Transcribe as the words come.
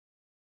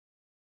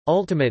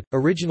Ultimate,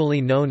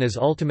 originally known as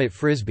Ultimate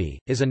Frisbee,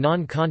 is a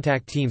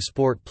non-contact team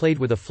sport played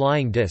with a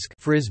flying disc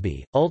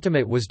frisbee.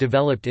 Ultimate was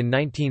developed in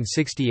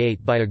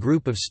 1968 by a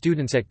group of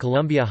students at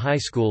Columbia High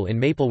School in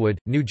Maplewood,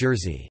 New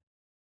Jersey.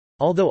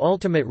 Although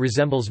Ultimate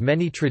resembles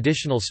many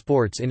traditional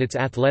sports in its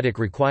athletic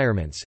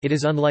requirements, it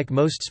is unlike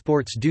most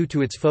sports due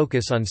to its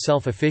focus on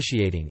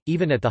self-officiating,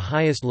 even at the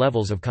highest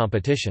levels of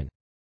competition.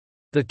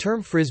 The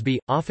term frisbee,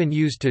 often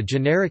used to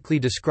generically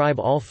describe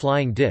all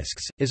flying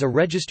discs, is a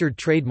registered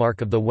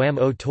trademark of the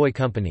Wham-O toy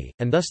company,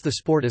 and thus the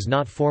sport is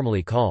not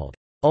formally called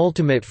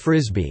Ultimate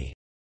Frisbee,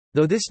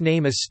 though this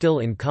name is still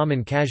in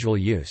common casual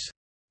use.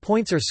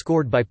 Points are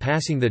scored by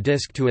passing the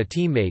disc to a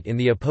teammate in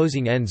the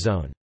opposing end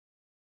zone.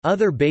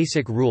 Other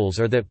basic rules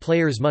are that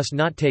players must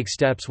not take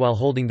steps while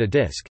holding the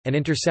disc, and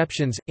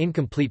interceptions,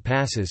 incomplete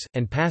passes,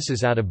 and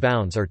passes out of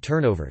bounds are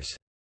turnovers.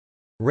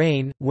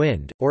 Rain,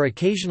 wind, or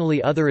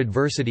occasionally other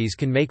adversities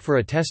can make for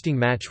a testing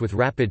match with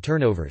rapid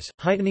turnovers,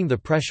 heightening the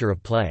pressure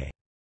of play.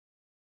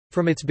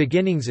 From its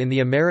beginnings in the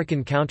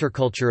American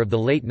counterculture of the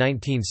late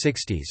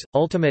 1960s,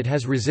 Ultimate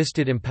has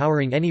resisted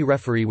empowering any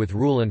referee with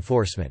rule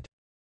enforcement.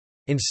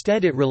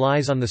 Instead, it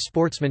relies on the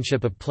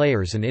sportsmanship of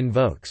players and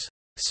invokes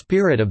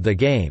spirit of the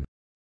game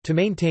to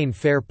maintain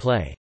fair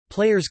play.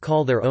 Players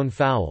call their own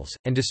fouls,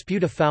 and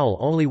dispute a foul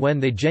only when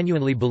they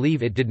genuinely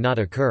believe it did not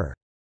occur.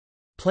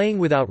 Playing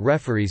without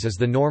referees is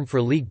the norm for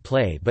league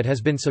play but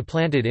has been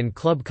supplanted in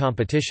club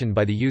competition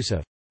by the use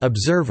of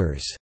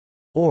observers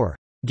or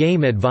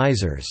game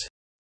advisors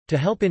to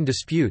help in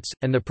disputes,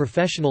 and the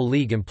professional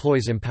league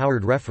employs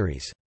empowered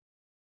referees.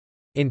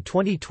 In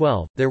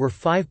 2012, there were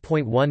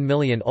 5.1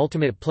 million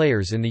Ultimate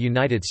players in the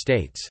United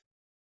States.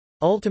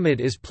 Ultimate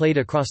is played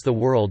across the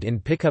world in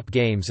pickup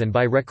games and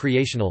by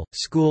recreational,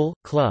 school,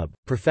 club,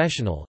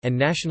 professional, and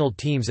national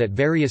teams at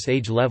various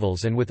age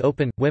levels and with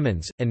open,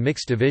 women's, and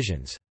mixed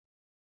divisions.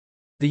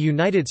 The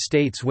United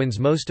States wins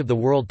most of the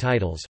world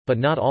titles, but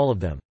not all of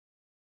them.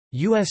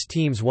 U.S.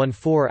 teams won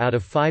 4 out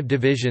of 5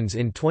 divisions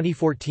in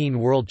 2014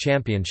 World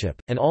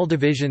Championship, and all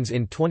divisions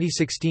in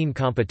 2016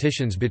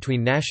 competitions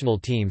between national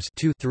teams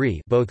 2-3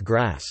 both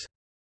grass.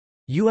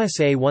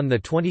 USA won the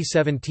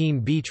 2017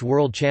 Beach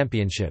World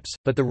Championships,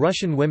 but the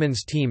Russian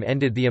women's team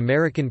ended the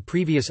American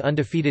previous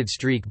undefeated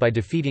streak by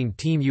defeating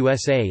Team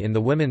USA in the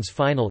women's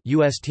final.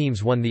 U.S.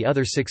 teams won the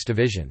other 6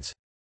 divisions.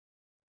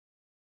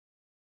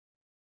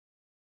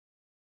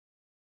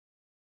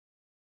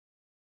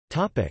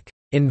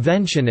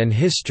 Invention and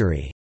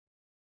history.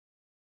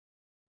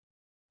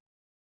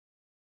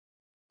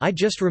 I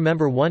just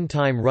remember one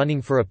time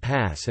running for a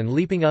pass and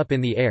leaping up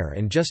in the air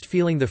and just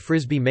feeling the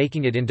frisbee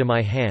making it into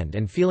my hand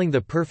and feeling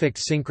the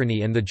perfect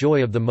synchrony and the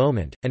joy of the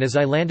moment, and as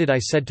I landed I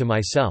said to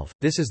myself,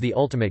 this is the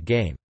ultimate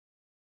game.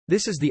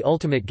 This is the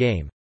ultimate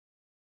game.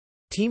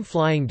 Team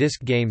flying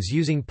disc games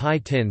using pie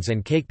tins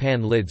and cake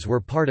pan lids were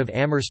part of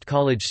Amherst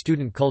College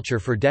student culture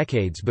for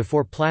decades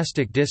before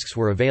plastic discs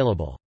were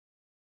available.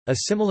 A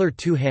similar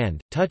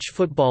two-hand, touch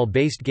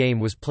football-based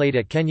game was played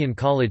at Kenyon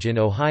College in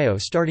Ohio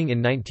starting in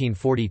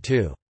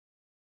 1942.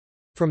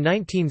 From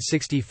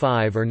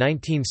 1965 or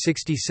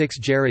 1966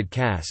 Jared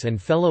Cass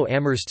and fellow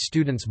Amherst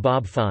students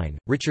Bob Fine,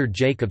 Richard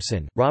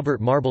Jacobson,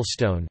 Robert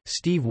Marblestone,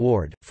 Steve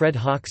Ward, Fred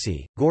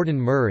Hoxie, Gordon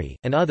Murray,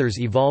 and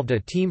others evolved a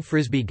team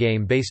frisbee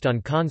game based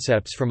on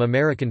concepts from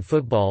American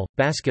football,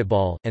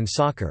 basketball, and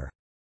soccer.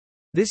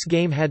 This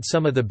game had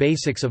some of the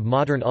basics of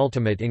modern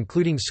Ultimate,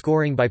 including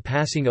scoring by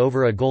passing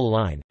over a goal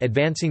line,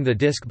 advancing the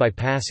disc by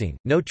passing,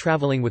 no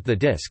traveling with the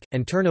disc,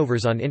 and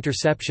turnovers on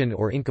interception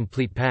or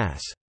incomplete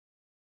pass.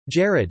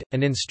 Jared,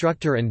 an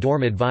instructor and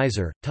dorm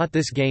advisor, taught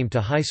this game to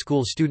high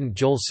school student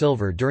Joel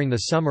Silver during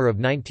the summer of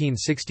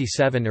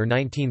 1967 or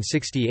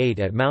 1968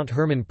 at Mount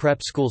Hermon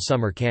Prep School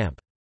summer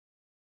camp.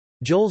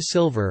 Joel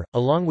Silver,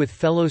 along with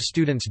fellow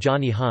students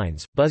Johnny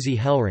Hines, Buzzy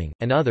Hellring,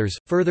 and others,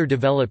 further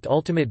developed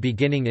Ultimate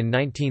beginning in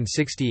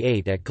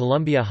 1968 at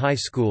Columbia High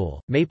School,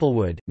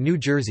 Maplewood, New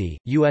Jersey,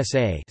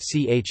 USA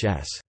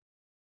 (CHS).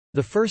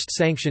 The first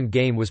sanctioned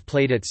game was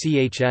played at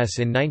CHS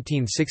in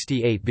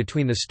 1968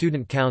 between the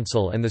Student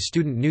Council and the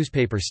student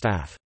newspaper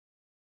staff.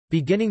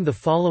 Beginning the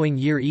following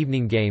year,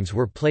 evening games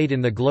were played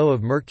in the glow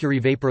of mercury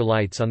vapor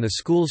lights on the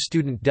school's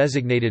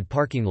student-designated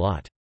parking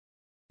lot.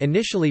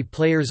 Initially,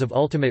 players of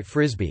Ultimate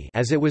Frisbee,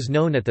 as it was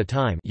known at the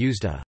time,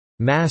 used a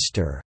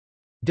master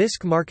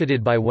disc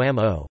marketed by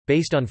Wham-O,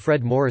 based on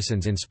Fred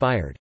Morrison's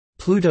inspired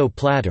Pluto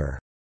platter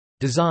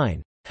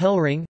design.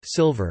 Hellring,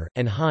 Silver,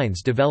 and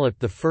Hines developed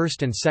the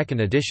first and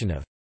second edition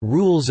of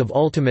Rules of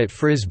Ultimate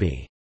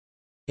Frisbee.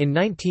 In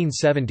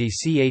 1970,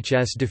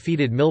 CHS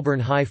defeated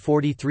Milburn High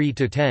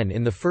 43-10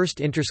 in the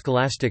first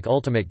interscholastic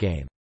Ultimate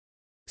game.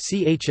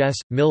 CHS,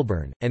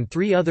 Milburn, and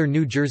 3 other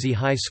New Jersey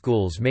high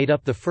schools made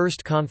up the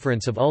first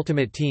conference of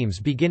Ultimate teams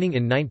beginning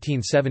in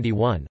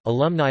 1971.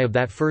 Alumni of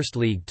that first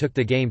league took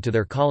the game to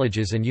their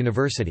colleges and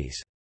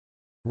universities.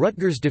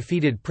 Rutgers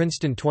defeated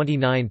Princeton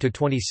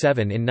 29-27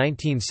 in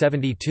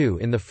 1972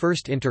 in the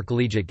first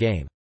intercollegiate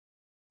game.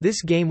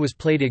 This game was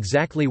played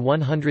exactly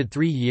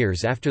 103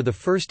 years after the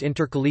first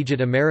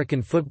intercollegiate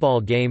American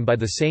football game by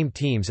the same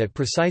teams at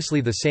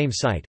precisely the same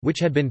site, which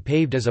had been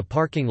paved as a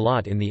parking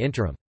lot in the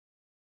interim.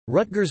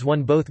 Rutgers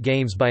won both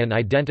games by an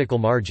identical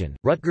margin.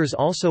 Rutgers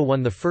also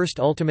won the first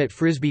Ultimate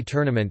Frisbee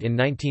tournament in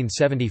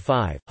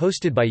 1975,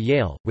 hosted by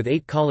Yale, with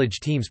 8 college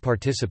teams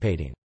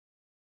participating.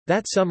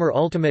 That summer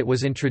Ultimate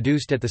was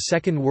introduced at the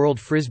Second World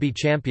Frisbee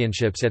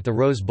Championships at the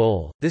Rose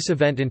Bowl. This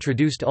event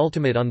introduced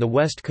Ultimate on the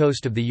west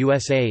coast of the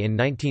USA in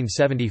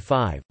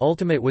 1975.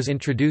 Ultimate was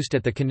introduced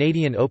at the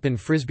Canadian Open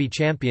Frisbee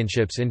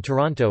Championships in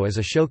Toronto as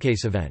a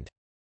showcase event.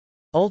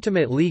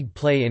 Ultimate League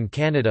play in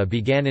Canada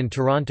began in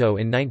Toronto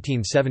in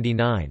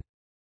 1979.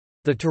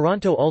 The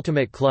Toronto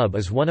Ultimate Club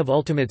is one of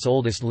Ultimate's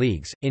oldest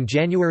leagues. In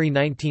January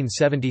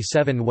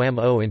 1977,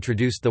 WAM-O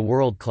introduced the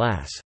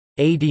world-class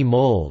 80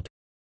 mold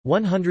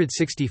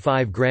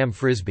 165-gram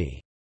Frisbee.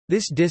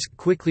 This disc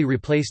quickly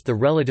replaced the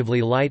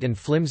relatively light and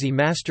flimsy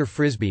Master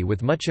Frisbee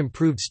with much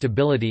improved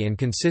stability and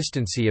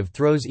consistency of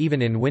throws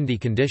even in windy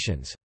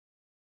conditions.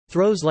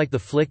 Throws like the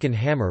flick and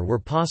hammer were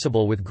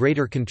possible with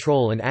greater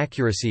control and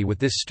accuracy with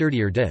this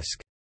sturdier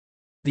disc.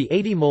 The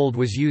 80 mold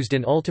was used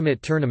in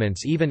Ultimate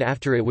tournaments even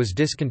after it was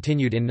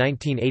discontinued in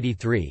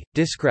 1983.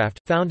 Discraft,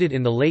 founded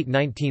in the late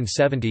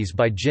 1970s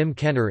by Jim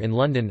Kenner in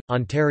London,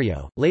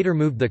 Ontario, later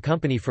moved the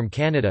company from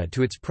Canada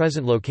to its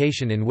present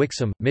location in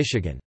Wixom,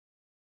 Michigan.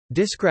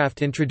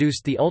 Discraft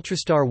introduced the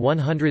Ultrastar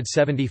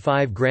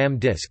 175-gram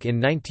disc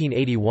in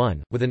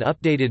 1981, with an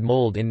updated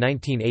mold in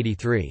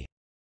 1983.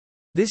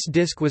 This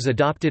disc was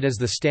adopted as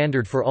the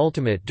standard for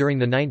Ultimate during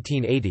the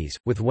 1980s,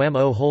 with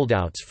WAM-O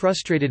holdouts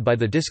frustrated by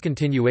the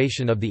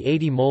discontinuation of the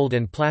 80 mold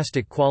and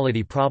plastic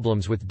quality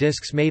problems with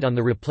discs made on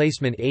the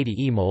replacement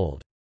 80E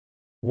mold.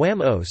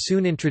 WAM-O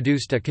soon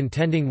introduced a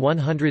contending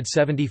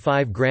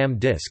 175-gram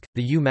disc,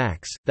 the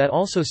U-Max, that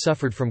also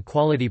suffered from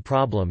quality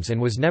problems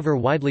and was never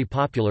widely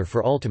popular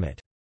for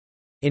Ultimate.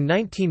 In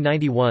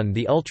 1991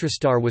 the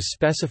Ultrastar was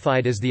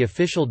specified as the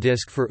official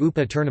disc for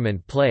UPA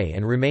tournament play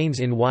and remains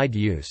in wide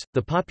use.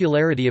 The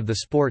popularity of the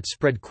sport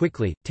spread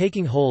quickly,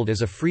 taking hold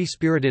as a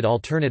free-spirited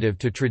alternative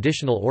to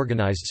traditional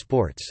organized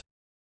sports.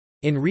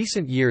 In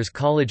recent years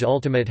College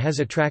Ultimate has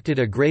attracted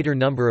a greater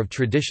number of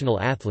traditional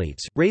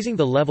athletes, raising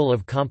the level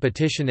of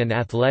competition and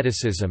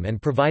athleticism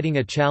and providing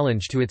a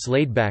challenge to its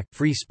laid-back,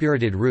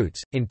 free-spirited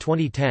roots. In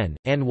 2010,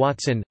 Ann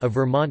Watson, a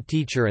Vermont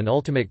teacher and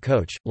Ultimate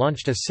coach,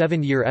 launched a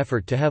 7-year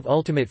effort to have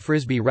Ultimate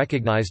Frisbee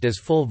recognized as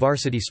full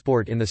varsity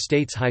sport in the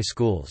state's high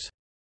schools.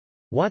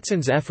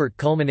 Watson's effort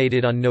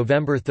culminated on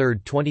November 3,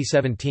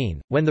 2017,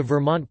 when the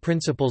Vermont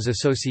Principals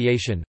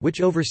Association,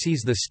 which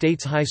oversees the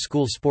state's high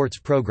school sports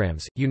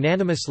programs,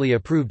 unanimously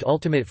approved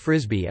Ultimate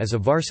Frisbee as a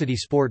varsity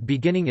sport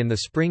beginning in the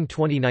spring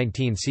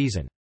 2019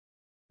 season.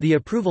 The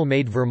approval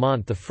made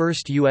Vermont the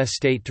first U.S.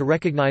 state to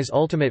recognize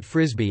Ultimate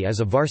Frisbee as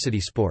a varsity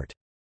sport.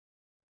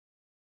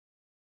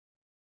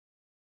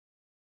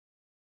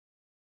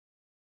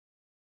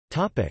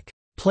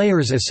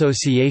 Players'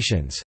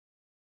 associations.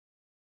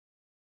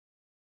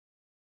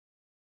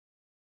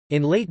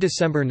 In late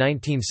December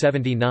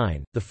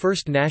 1979, the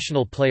first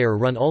national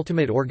player-run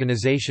Ultimate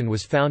organization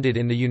was founded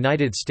in the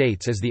United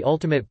States as the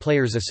Ultimate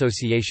Players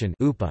Association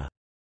 (UPA).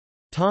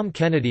 Tom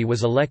Kennedy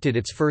was elected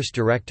its first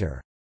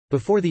director.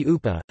 Before the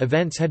UPA,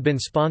 events had been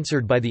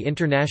sponsored by the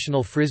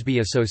International Frisbee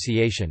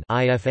Association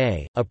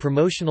 (IFA), a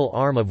promotional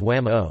arm of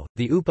WAM-O.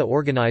 The UPA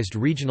organized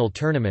regional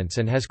tournaments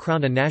and has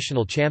crowned a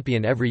national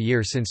champion every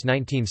year since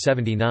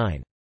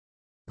 1979.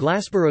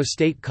 Glassboro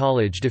State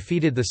College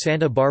defeated the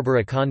Santa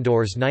Barbara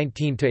Condors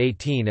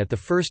 19-18 at the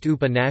first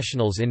UPA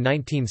Nationals in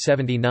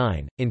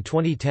 1979. In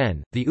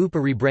 2010, the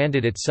UPA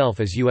rebranded itself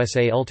as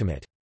USA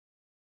Ultimate.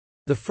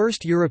 The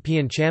first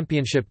European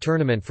Championship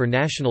tournament for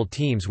national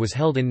teams was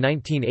held in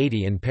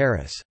 1980 in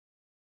Paris.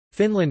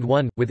 Finland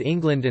won, with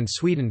England and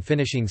Sweden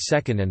finishing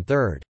second and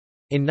third.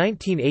 In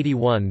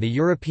 1981 the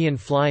European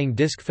Flying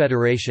Disc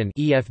Federation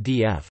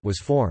 (EFDF) was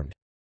formed.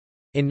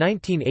 In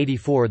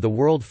 1984 the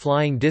World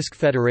Flying Disc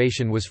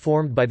Federation was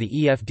formed by the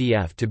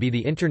EFDF to be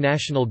the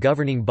international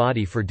governing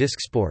body for disc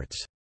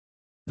sports.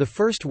 The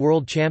first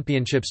World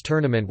Championships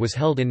tournament was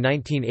held in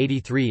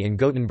 1983 in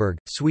Gothenburg,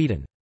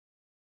 Sweden.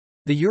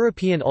 The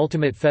European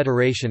Ultimate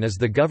Federation is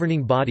the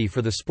governing body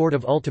for the sport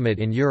of ultimate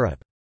in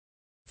Europe.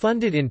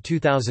 Funded in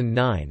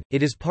 2009,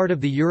 it is part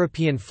of the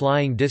European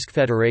Flying Disc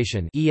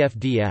Federation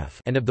 (EFDF)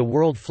 and of the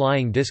World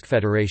Flying Disc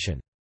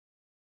Federation.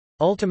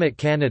 Ultimate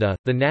Canada,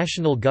 the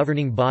national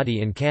governing body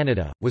in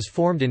Canada, was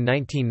formed in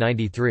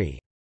 1993.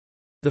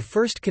 The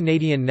first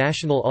Canadian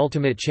National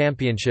Ultimate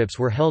Championships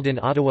were held in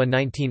Ottawa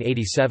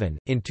 1987.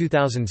 In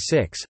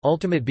 2006,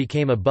 Ultimate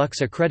became a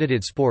Bucks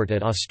accredited sport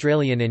at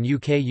Australian and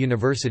UK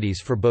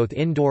universities for both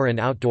indoor and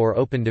outdoor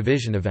open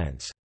division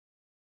events.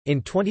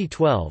 In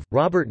 2012,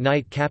 Robert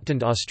Knight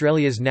captained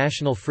Australia's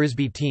national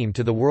frisbee team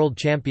to the World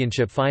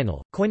Championship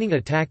final, coining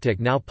a tactic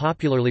now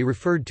popularly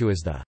referred to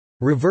as the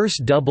reverse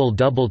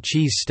double-double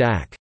cheese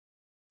stack,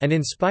 and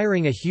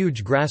inspiring a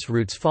huge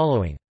grassroots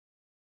following.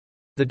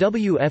 The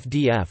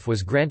WFDF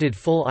was granted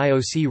full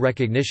IOC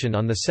recognition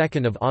on 2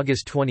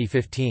 August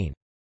 2015.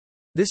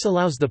 This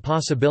allows the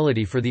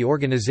possibility for the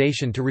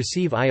organization to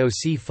receive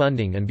IOC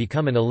funding and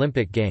become an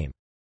Olympic game.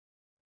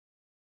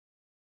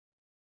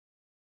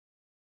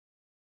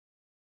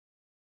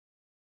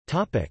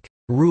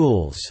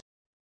 Rules.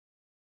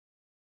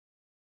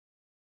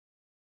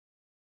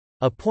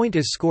 A point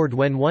is scored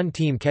when one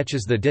team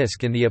catches the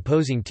disc in the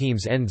opposing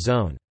team's end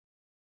zone.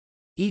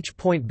 Each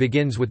point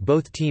begins with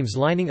both teams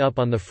lining up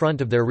on the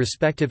front of their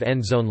respective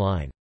end zone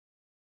line.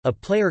 A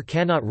player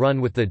cannot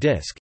run with the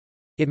disc.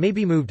 It may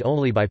be moved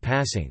only by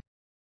passing.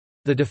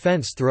 The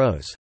defense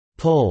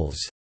pulls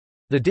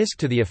the disc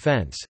to the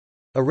offense.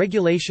 A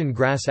regulation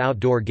grass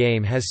outdoor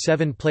game has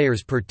 7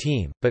 players per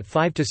team, but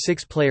 5 to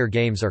 6 player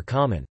games are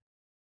common.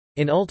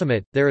 In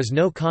Ultimate, there is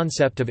no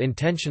concept of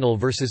intentional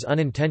versus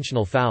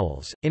unintentional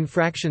fouls.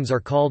 Infractions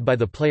are called by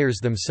the players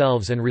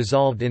themselves and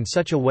resolved in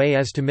such a way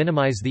as to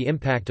minimize the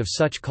impact of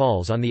such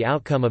calls on the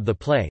outcome of the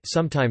play,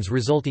 sometimes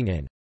resulting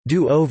in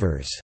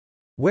do-overs,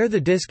 where the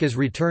disc is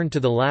returned to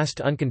the last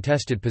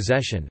uncontested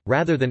possession,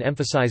 rather than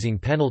emphasizing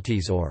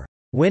penalties or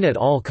win at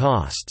all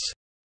costs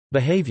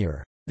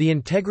behavior. The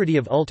integrity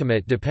of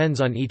Ultimate depends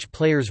on each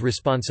player's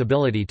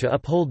responsibility to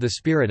uphold the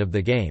spirit of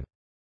the game.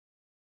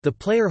 The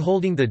player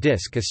holding the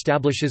disc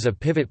establishes a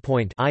pivot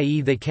point,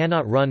 i.e. they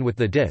cannot run with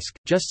the disc,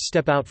 just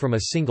step out from a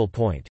single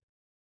point.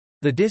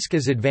 The disc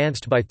is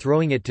advanced by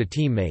throwing it to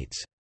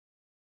teammates.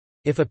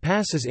 If a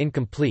pass is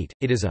incomplete,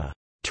 it is a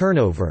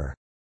turnover,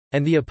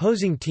 and the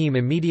opposing team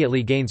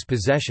immediately gains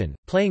possession,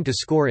 playing to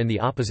score in the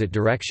opposite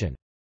direction.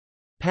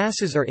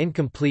 Passes are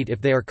incomplete if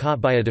they are caught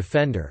by a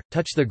defender,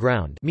 touch the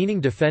ground, meaning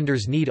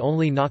defenders need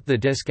only knock the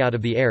disc out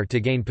of the air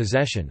to gain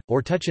possession,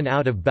 or touch an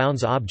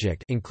out-of-bounds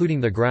object including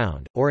the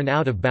ground, or an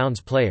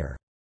out-of-bounds player.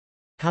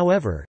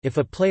 However, if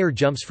a player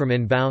jumps from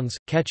inbounds,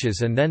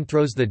 catches and then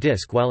throws the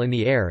disc while in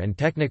the air and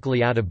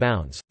technically out of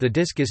bounds, the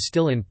disc is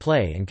still in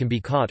play and can be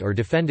caught or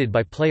defended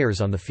by players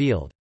on the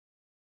field.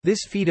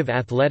 This feat of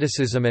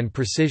athleticism and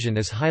precision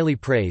is highly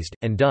praised,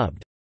 and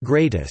dubbed,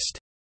 "greatest."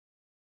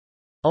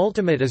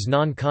 Ultimate is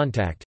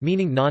non-contact,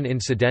 meaning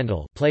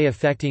non-incidental play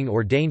affecting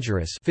or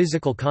dangerous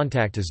physical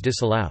contact is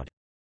disallowed.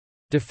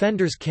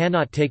 Defenders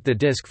cannot take the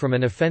disc from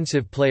an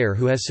offensive player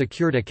who has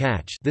secured a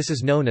catch. This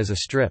is known as a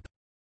strip.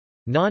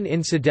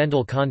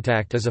 Non-incidental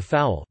contact is a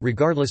foul,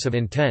 regardless of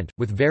intent,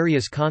 with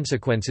various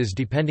consequences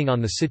depending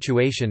on the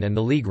situation and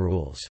the league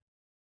rules.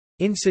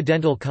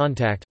 Incidental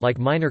contact, like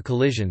minor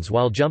collisions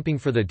while jumping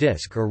for the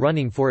disc or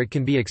running for it,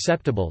 can be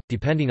acceptable,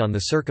 depending on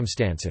the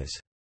circumstances.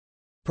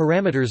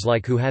 Parameters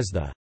like who has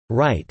the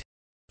right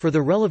for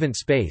the relevant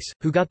space,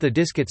 who got the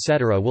disc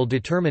etc. will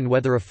determine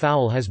whether a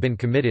foul has been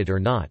committed or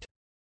not.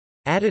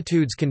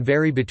 Attitudes can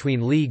vary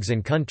between leagues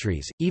and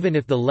countries, even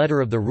if the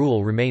letter of the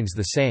rule remains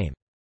the same.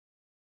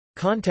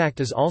 Contact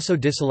is also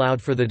disallowed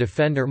for the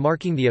defender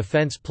marking the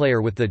offense player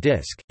with the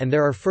disc, and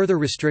there are further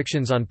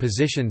restrictions on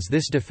positions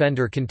this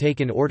defender can take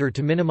in order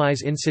to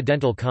minimize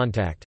incidental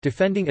contact.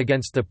 Defending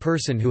against the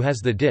person who has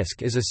the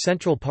disc is a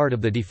central part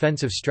of the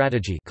defensive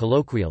strategy,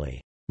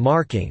 colloquially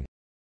marking.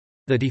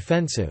 The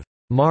defensive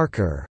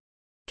marker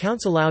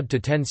counts allowed to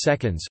 10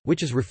 seconds,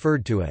 which is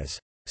referred to as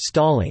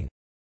stalling.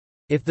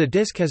 If the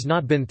disc has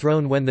not been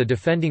thrown when the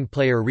defending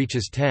player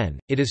reaches 10,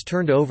 it is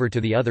turned over to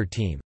the other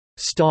team.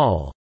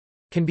 Stall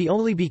can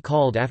only be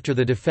called after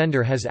the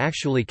defender has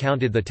actually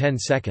counted the 10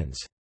 seconds.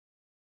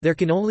 There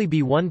can only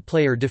be one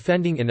player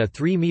defending in a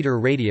 3-meter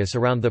radius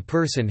around the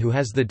person who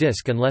has the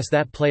disc unless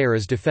that player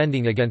is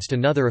defending against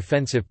another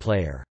offensive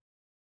player.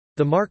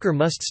 The marker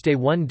must stay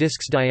 1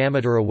 disc's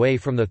diameter away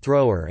from the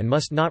thrower and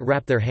must not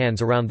wrap their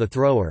hands around the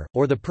thrower,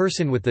 or the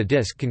person with the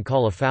disc can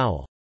call a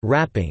foul.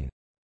 Wrapping.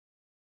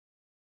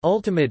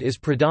 Ultimate is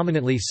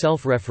predominantly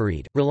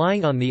self-refereed,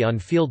 relying on the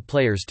on-field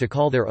players to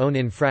call their own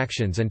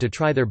infractions and to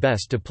try their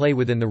best to play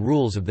within the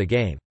rules of the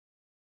game.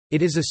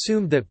 It is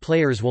assumed that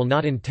players will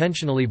not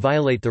intentionally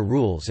violate the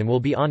rules and will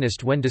be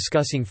honest when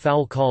discussing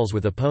foul calls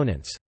with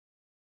opponents.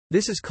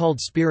 This is called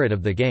spirit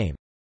of the game.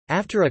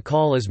 After a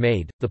call is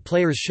made, the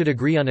players should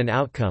agree on an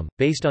outcome,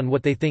 based on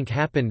what they think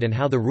happened and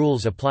how the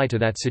rules apply to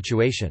that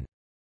situation.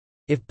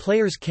 If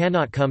players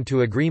cannot come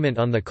to agreement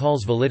on the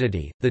call's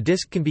validity, the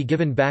disc can be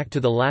given back to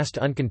the last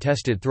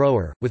uncontested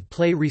thrower, with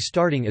play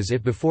restarting as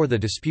if before the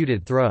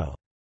disputed throw.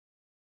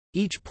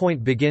 Each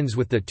point begins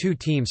with the 2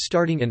 teams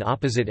starting in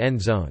opposite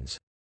end zones.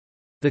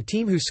 The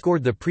team who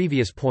scored the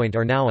previous point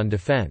are now on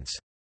defense.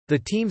 The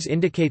teams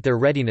indicate their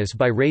readiness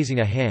by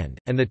raising a hand,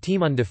 and the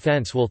team on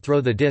defense will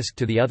throw the disc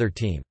to the other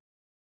team.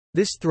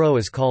 This throw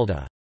is called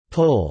a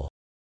pull.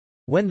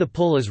 When the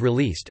pull is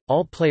released,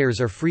 all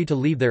players are free to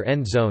leave their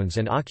end zones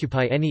and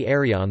occupy any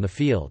area on the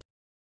field.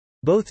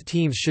 Both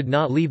teams should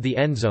not leave the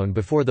end zone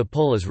before the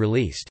pull is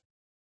released.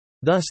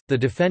 Thus, the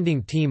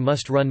defending team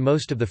must run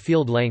most of the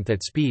field length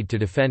at speed to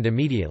defend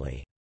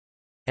immediately.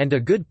 And a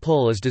good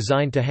pull is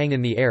designed to hang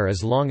in the air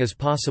as long as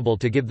possible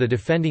to give the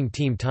defending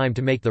team time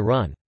to make the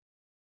run.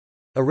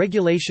 A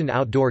regulation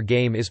outdoor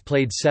game is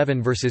played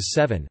 7 versus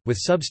 7, with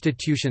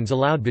substitutions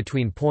allowed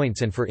between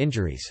points and for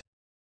injuries.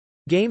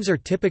 Games are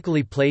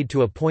typically played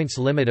to a points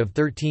limit of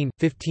 13,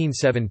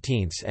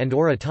 15/17 and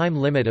or a time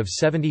limit of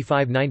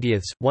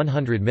 75/90,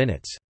 100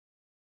 minutes.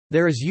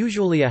 There is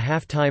usually a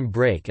half-time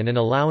break and an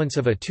allowance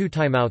of 2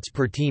 timeouts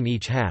per team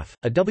each half.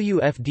 A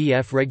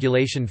WFDF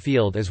regulation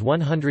field is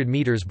 100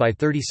 meters by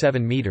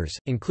 37 meters,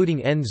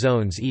 including end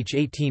zones each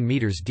 18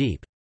 meters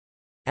deep.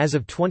 As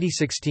of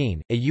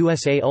 2016, a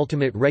USA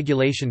Ultimate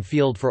regulation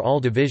field for all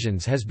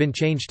divisions has been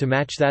changed to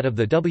match that of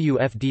the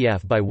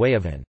WFDF by way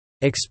of an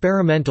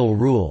experimental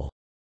rule.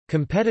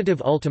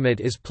 Competitive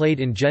Ultimate is played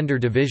in gender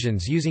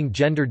divisions using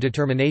gender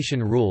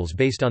determination rules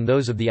based on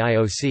those of the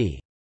IOC.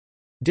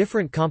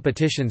 Different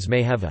competitions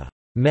may have a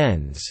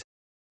men's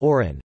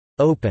or an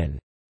open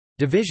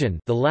division,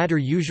 the latter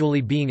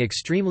usually being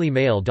extremely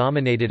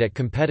male-dominated at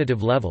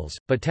competitive levels,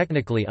 but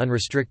technically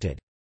unrestricted.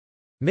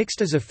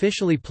 Mixed is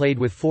officially played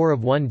with 4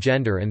 of one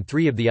gender and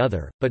 3 of the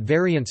other, but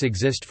variants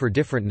exist for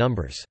different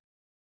numbers.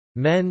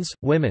 Men's,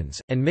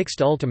 women's, and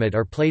mixed ultimate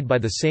are played by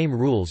the same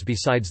rules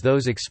besides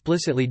those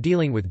explicitly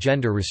dealing with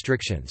gender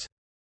restrictions.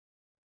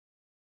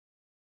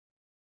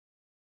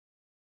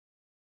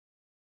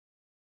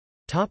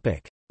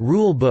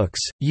 Rulebooks,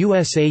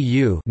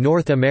 USAU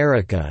North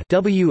America,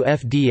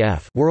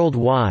 WFDF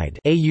Worldwide,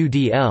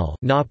 AUDL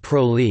NA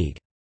Pro League.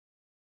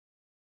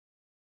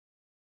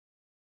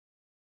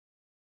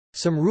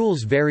 Some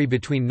rules vary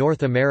between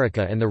North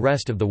America and the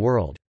rest of the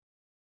world.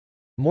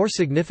 More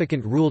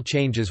significant rule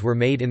changes were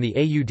made in the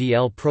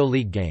AUDL Pro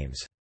League games.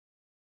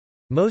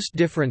 Most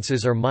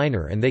differences are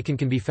minor and they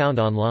can be found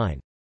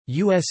online.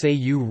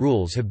 USAU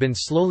rules have been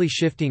slowly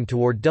shifting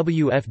toward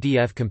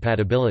WFDF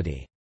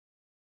compatibility.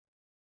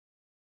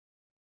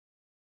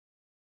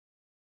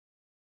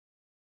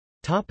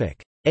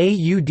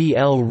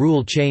 AUDL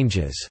rule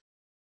changes.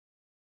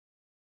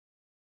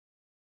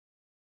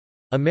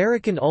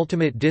 American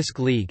Ultimate Disc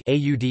League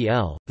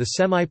 (AUDL), the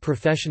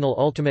semi-professional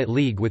Ultimate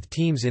League with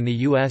teams in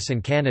the US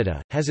and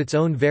Canada, has its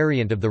own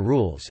variant of the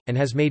rules, and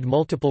has made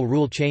multiple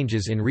rule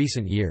changes in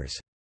recent years.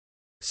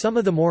 Some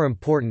of the more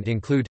important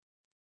include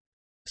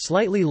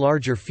slightly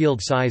larger field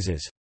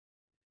sizes,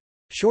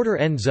 shorter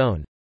end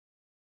zone.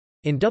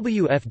 In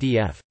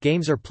WFDF,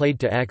 games are played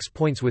to X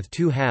points with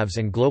 2 halves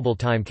and global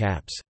time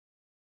caps.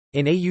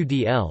 In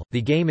AUDL,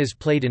 the game is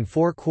played in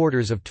 4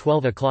 quarters of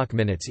 12 o'clock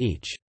minutes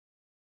each.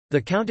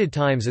 The counted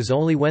times is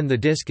only when the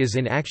disc is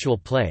in actual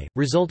play,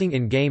 resulting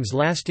in games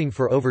lasting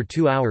for over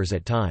 2 hours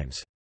at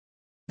times.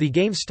 The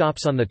game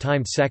stops on the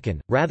timed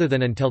second, rather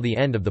than until the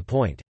end of the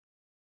point.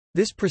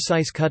 This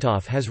precise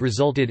cutoff has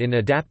resulted in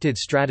adapted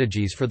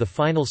strategies for the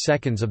final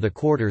seconds of the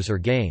quarters or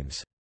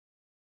games.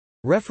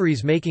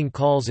 Referees making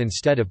calls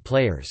instead of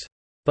players.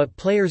 But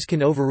players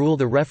can overrule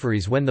the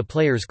referees when the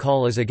player's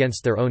call is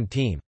against their own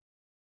team.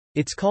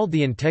 It's called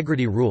the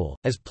integrity rule,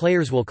 as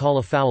players will call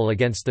a foul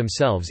against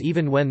themselves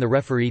even when the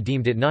referee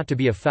deemed it not to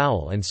be a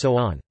foul, and so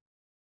on.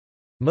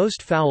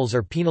 Most fouls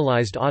are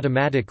penalized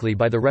automatically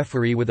by the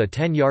referee with a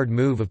 10-yard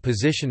move of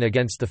position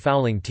against the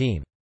fouling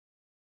team.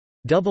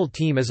 Double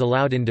team is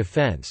allowed in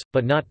defense,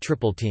 but not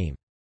triple team.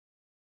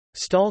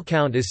 Stall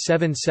count is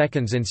 7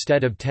 seconds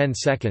instead of 10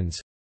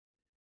 seconds.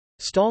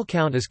 Stall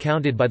count is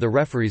counted by the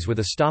referees with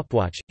a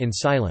stopwatch, in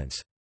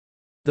silence.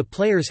 The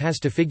players has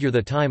to figure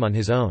the time on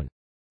his own.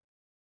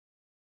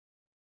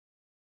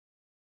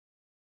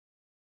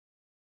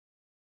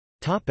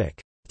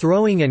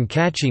 Throwing and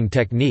catching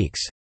techniques.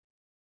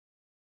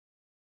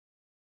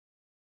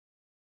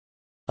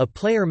 A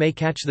player may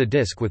catch the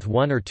disc with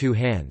 1 or 2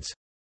 hands.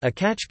 A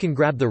catch can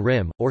grab the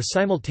rim, or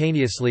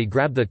simultaneously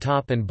grab the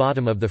top and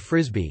bottom of the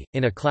frisbee,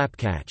 in a clap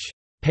catch,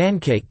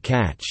 pancake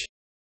catch.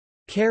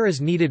 Care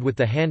is needed with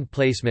the hand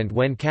placement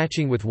when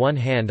catching with one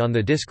hand on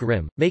the disc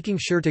rim, making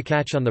sure to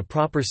catch on the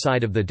proper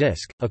side of the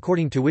disc,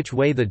 according to which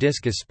way the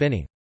disc is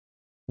spinning.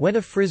 When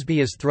a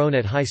frisbee is thrown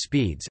at high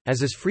speeds,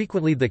 as is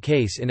frequently the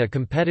case in a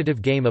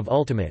competitive game of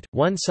Ultimate,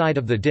 one side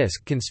of the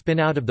disc can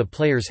spin out of the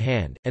player's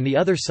hand, and the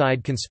other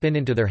side can spin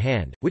into their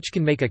hand, which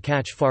can make a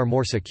catch far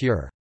more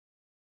secure.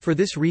 For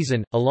this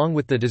reason, along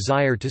with the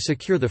desire to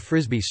secure the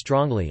frisbee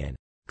strongly and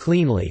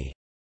cleanly,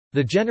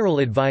 the general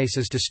advice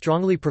is to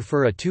strongly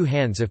prefer a 2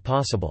 hands if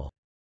possible.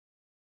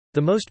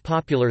 The most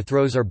popular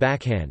throws are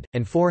backhand,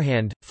 and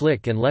forehand,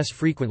 flick, and less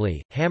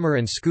frequently, hammer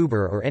and scuba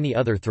or any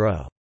other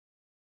throw.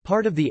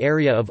 Part of the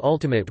area of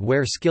Ultimate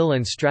where skill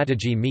and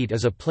strategy meet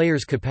is a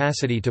player's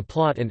capacity to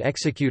plot and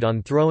execute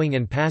on throwing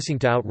and passing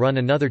to outrun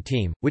another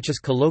team, which is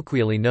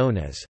colloquially known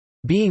as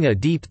being a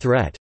deep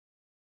threat.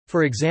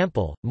 For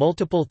example,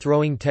 multiple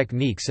throwing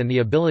techniques and the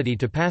ability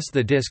to pass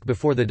the disc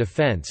before the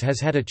defense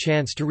has had a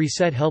chance to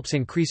reset helps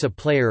increase a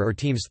player or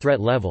team's threat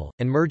level,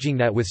 and merging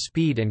that with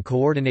speed and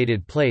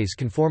coordinated plays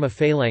can form a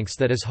phalanx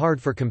that is hard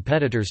for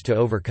competitors to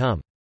overcome.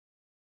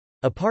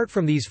 Apart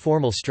from these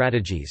formal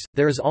strategies,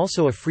 there is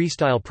also a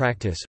freestyle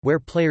practice, where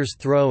players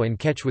throw and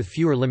catch with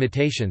fewer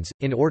limitations,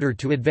 in order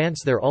to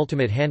advance their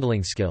ultimate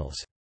handling skills.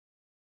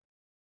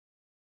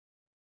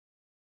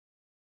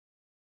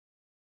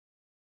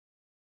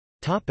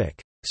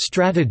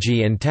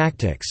 Strategy and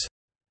tactics.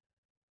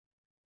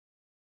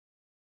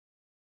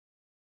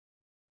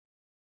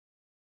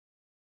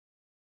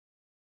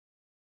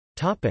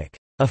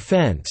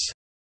 Offense.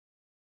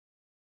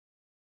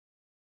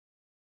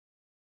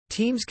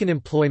 Teams can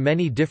employ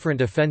many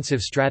different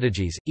offensive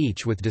strategies,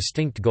 each with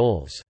distinct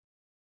goals.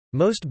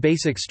 Most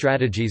basic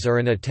strategies are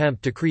an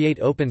attempt to create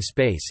open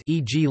space,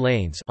 e.g.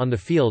 lanes, on the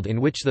field in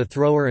which the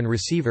thrower and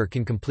receiver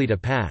can complete a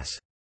pass.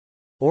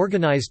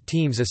 Organized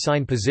teams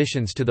assign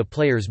positions to the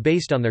players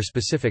based on their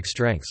specific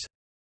strengths.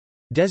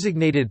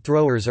 Designated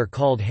throwers are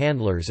called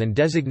handlers and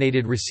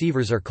designated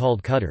receivers are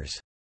called cutters.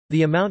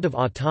 The amount of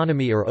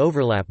autonomy or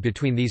overlap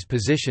between these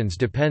positions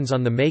depends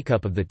on the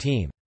makeup of the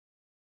team.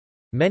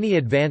 Many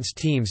advanced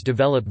teams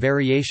develop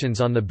variations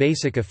on the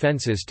basic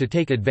offenses to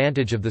take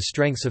advantage of the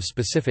strengths of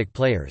specific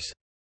players.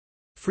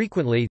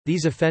 Frequently,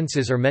 these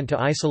offenses are meant to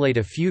isolate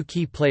a few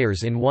key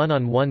players in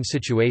one-on-one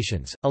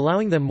situations,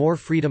 allowing them more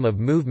freedom of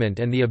movement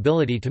and the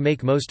ability to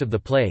make most of the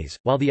plays,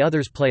 while the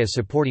others play a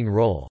supporting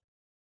role.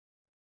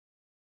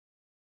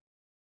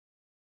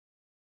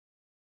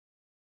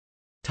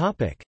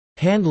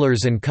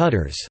 Handlers and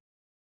cutters.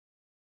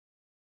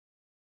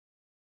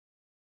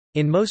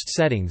 In most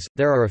settings,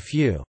 there are a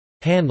few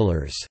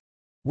handlers,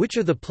 which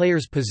are the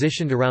players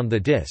positioned around the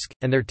disc,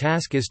 and their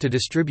task is to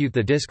distribute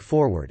the disc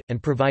forward,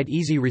 and provide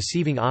easy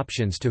receiving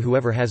options to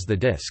whoever has the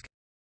disc.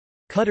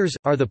 Cutters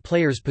are the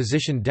players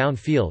positioned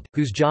downfield,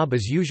 whose job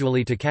is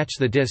usually to catch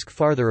the disc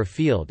farther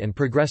afield and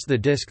progress the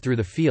disc through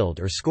the field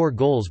or score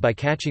goals by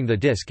catching the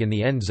disc in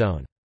the end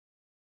zone.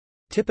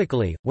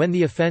 Typically, when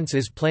the offense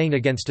is playing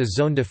against a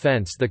zone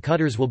defense, the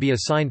cutters will be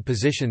assigned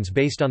positions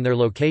based on their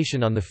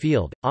location on the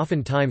field,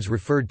 oftentimes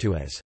referred to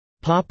as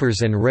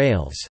poppers and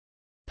rails.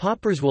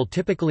 Poppers will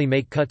typically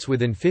make cuts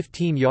within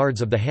 15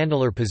 yards of the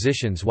handler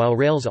positions, while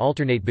rails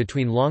alternate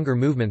between longer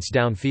movements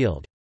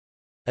downfield.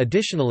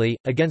 Additionally,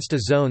 against a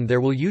zone there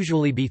will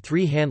usually be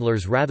 3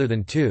 handlers rather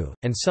than 2,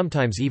 and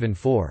sometimes even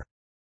 4.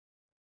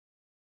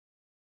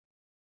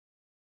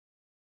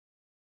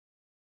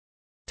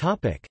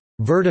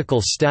 Vertical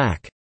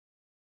stack.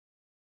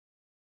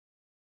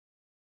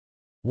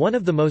 One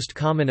of the most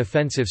common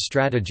offensive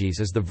strategies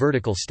is the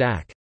vertical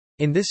stack.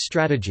 In this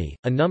strategy,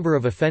 a number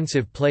of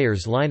offensive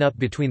players line up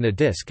between the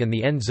disc and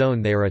the end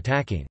zone they are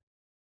attacking.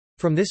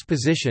 From this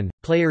position,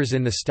 players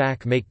in the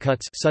stack make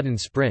cuts, sudden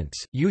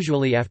sprints,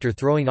 usually after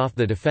throwing off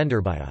the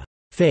defender by a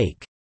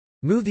fake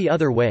move the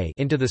other way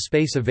into the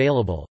space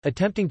available,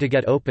 attempting to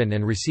get open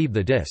and receive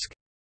the disc.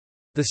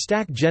 The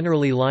stack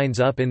generally lines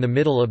up in the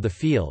middle of the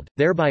field,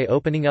 thereby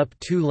opening up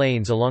 2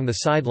 lanes along the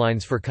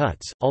sidelines for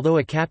cuts, although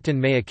a captain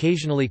may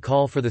occasionally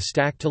call for the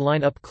stack to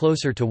line up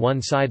closer to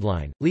one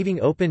sideline, leaving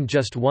open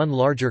just one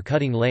larger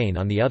cutting lane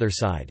on the other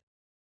side.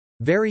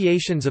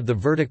 Variations of the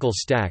vertical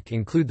stack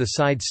include the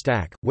side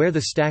stack, where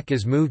the stack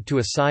is moved to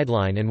a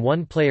sideline and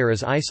one player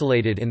is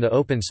isolated in the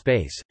open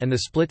space, and the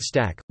split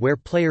stack, where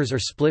players are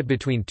split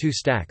between 2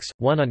 stacks,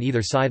 one on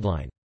either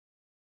sideline.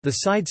 The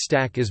side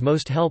stack is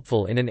most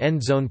helpful in an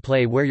end zone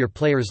play where your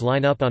players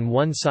line up on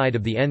one side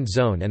of the end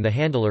zone and the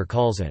handler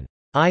calls an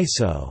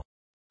ISO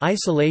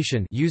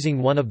isolation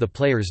using one of the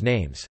players'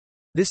 names.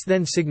 This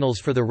then signals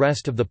for the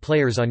rest of the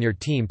players on your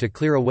team to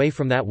clear away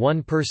from that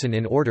one person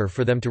in order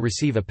for them to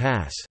receive a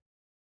pass.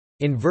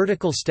 In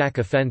vertical stack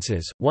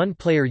offenses, one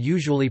player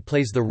usually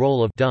plays the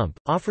role of dump,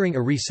 offering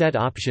a reset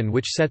option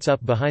which sets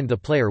up behind the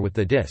player with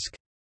the disc.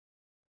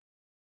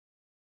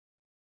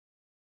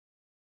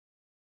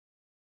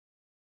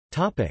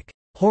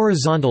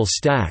 Horizontal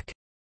stack.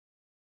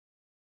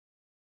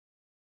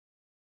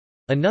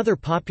 Another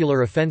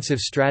popular offensive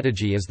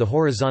strategy is the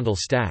horizontal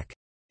stack.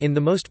 In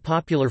the most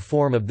popular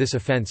form of this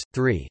offense,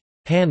 3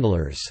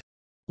 handlers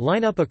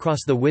line up across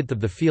the width of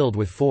the field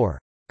with 4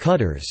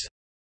 cutters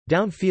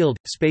downfield,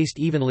 spaced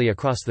evenly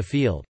across the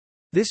field.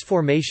 This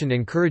formation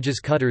encourages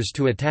cutters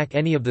to attack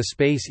any of the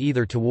space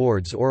either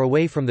towards or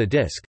away from the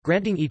disc,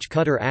 granting each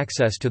cutter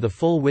access to the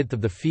full width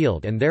of the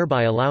field and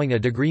thereby allowing a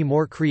degree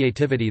more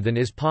creativity than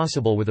is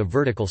possible with a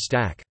vertical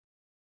stack.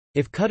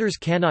 If cutters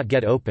cannot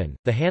get open,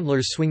 the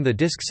handlers swing the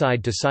disc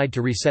side to side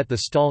to reset the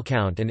stall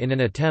count and in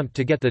an attempt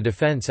to get the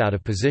defense out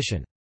of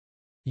position.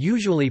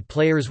 Usually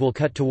players will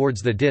cut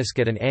towards the disc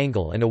at an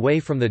angle and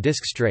away from the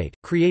disc straight,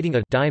 creating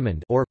a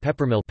diamond or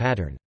peppermill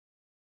pattern.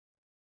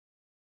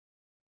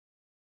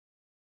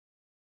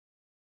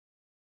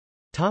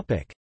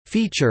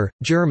 Feature,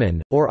 German,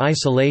 or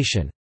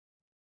isolation.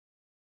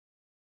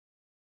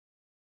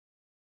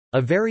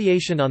 A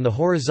variation on the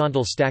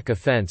horizontal stack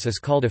offense is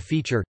called a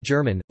feature,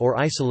 German, or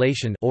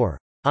isolation, or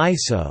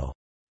ISO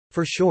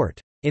for short.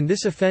 In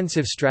this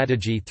offensive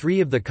strategy, 3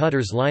 of the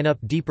cutters line up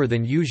deeper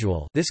than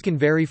usual. This can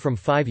vary from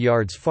 5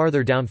 yards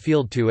farther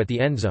downfield to at the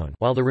endzone,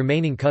 while the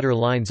remaining cutter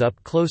lines up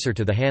closer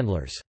to the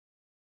handlers.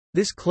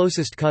 This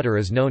closest cutter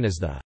is known as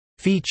the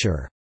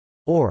feature,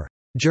 or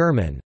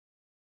German.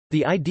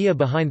 The idea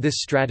behind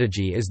this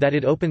strategy is that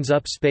it opens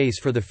up space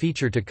for the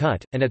feature to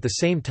cut, and at the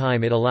same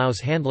time it allows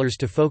handlers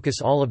to focus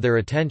all of their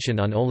attention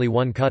on only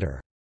one cutter.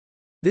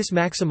 This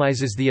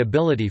maximizes the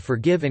ability for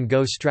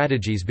give-and-go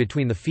strategies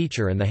between the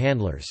feature and the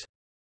handlers.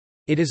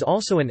 It is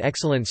also an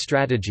excellent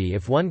strategy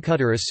if one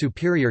cutter is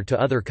superior to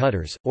other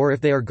cutters, or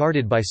if they are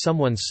guarded by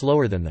someone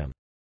slower than them.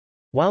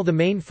 While the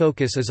main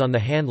focus is on the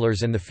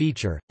handlers and the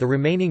feature, the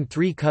remaining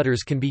 3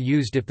 cutters can be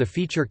used if the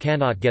feature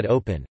cannot get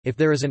open, if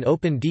there is an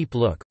open deep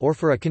look, or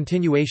for a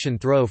continuation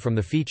throw from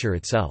the feature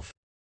itself.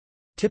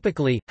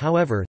 Typically,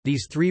 however,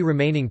 these 3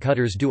 remaining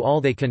cutters do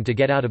all they can to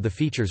get out of the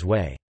feature's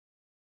way.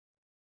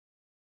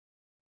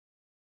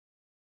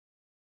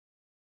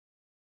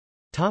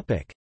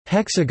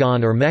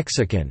 Hexagon or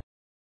Mexican.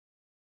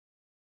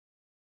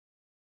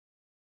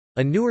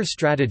 A newer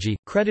strategy,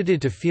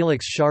 credited to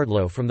Felix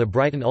Shardlow from the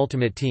Brighton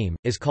Ultimate Team,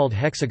 is called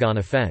hexagon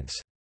offense.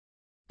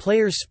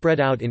 Players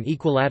spread out in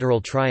equilateral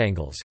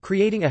triangles,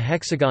 creating a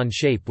hexagon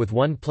shape with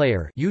one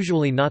player,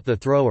 usually not the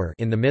thrower,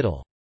 in the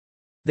middle.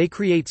 They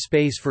create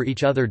space for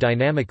each other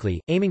dynamically,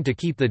 aiming to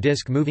keep the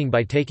disc moving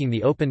by taking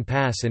the open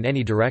pass in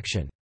any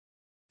direction.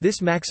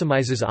 This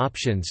maximizes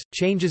options,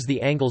 changes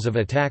the angles of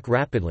attack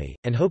rapidly,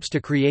 and hopes to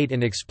create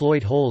and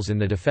exploit holes in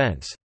the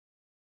defense.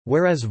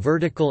 Whereas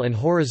vertical and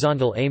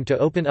horizontal aim to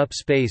open up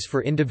space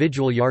for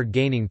individual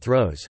yard-gaining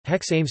throws,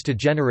 hex aims to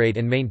generate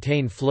and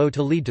maintain flow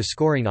to lead to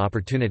scoring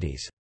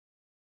opportunities.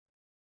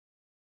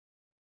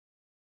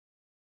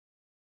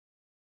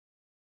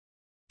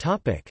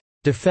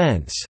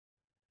 Defense.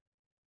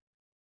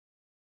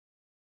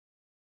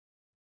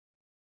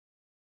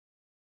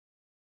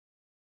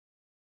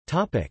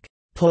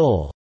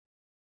 Pull.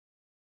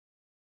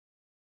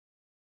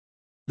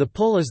 The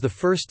pull is the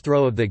first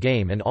throw of the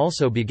game and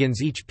also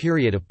begins each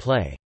period of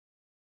play.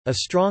 A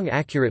strong,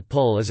 accurate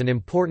pull is an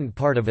important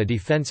part of a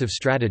defensive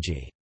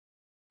strategy.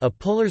 A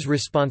puller's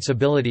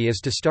responsibility is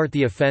to start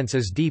the offense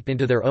as deep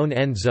into their own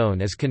end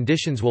zone as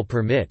conditions will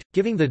permit,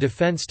 giving the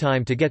defense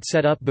time to get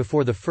set up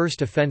before the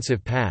first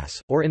offensive pass,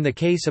 or in the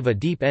case of a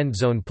deep end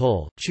zone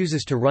pull,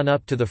 chooses to run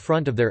up to the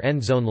front of their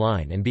end zone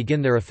line and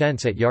begin their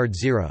offense at yard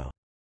 0.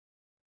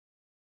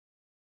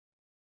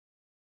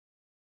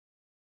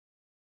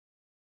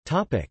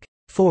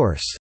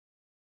 Force.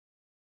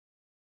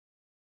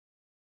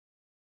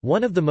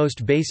 One of the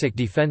most basic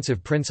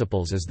defensive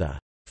principles is the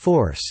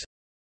force,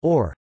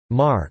 or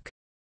mark.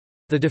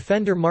 The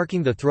defender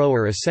marking the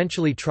thrower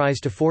essentially tries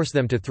to force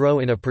them to throw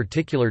in a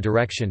particular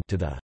direction to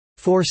the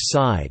force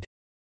side,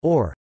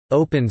 or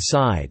open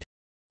side,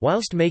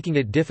 whilst making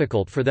it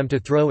difficult for them to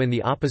throw in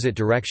the opposite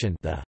direction,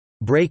 the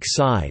break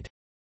side.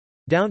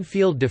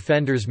 Downfield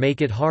defenders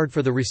make it hard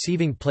for the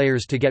receiving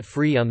players to get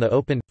free on the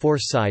open,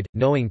 force side,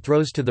 knowing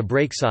throws to the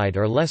break side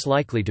are less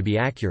likely to be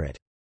accurate.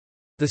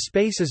 The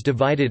space is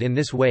divided in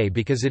this way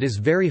because it is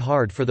very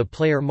hard for the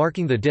player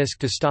marking the disc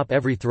to stop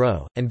every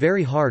throw, and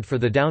very hard for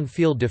the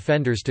downfield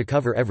defenders to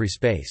cover every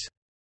space.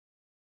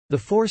 The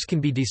force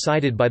can be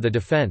decided by the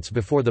defense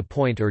before the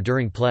point or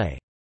during play.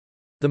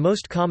 The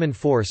most common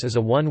force is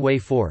a one-way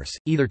force,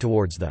 either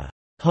towards the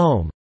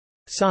home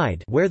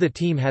side where the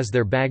team has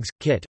their bags,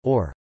 kit,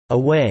 or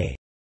away.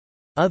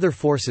 Other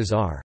forces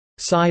are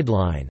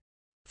sideline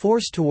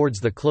force towards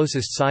the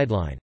closest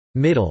sideline,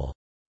 middle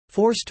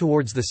force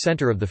towards the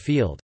center of the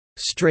field,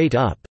 straight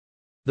up.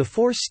 The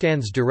force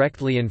stands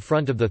directly in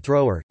front of the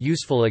thrower,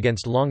 useful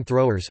against long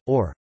throwers,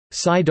 or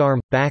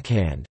sidearm,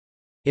 backhand,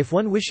 if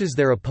one wishes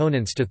their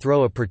opponents to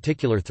throw a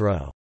particular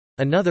throw.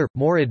 Another,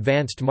 more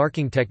advanced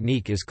marking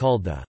technique is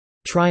called the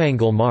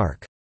triangle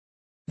mark.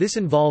 This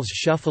involves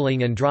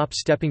shuffling and drop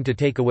stepping to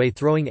take away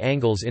throwing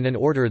angles in an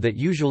order that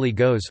usually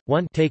goes,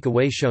 1 take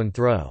away shown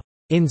throw,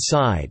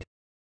 inside,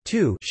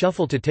 2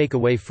 shuffle to take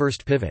away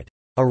first pivot,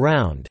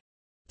 around,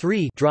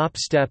 3 drop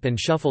step and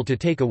shuffle to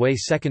take away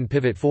second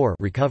pivot, 4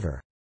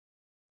 recover.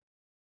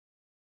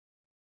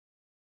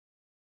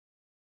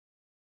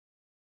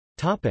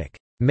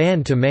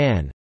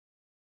 Man-to-man.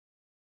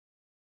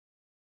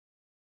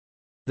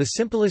 The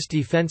simplest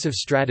defensive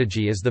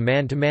strategy is the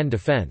man-to-man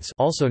defense,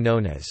 also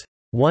known as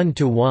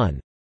one-to-one,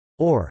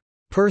 or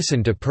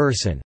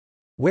person-to-person,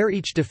 where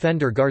each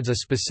defender guards a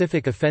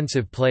specific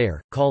offensive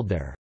player, called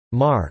their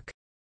mark.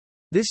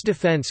 This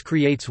defense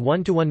creates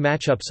one-to-one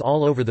matchups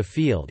all over the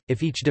field.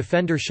 If each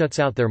defender shuts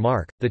out their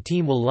mark, the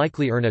team will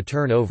likely earn a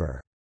turnover.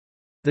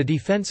 The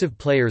defensive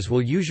players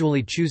will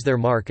usually choose their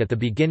mark at the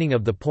beginning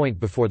of the point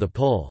before the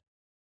pull.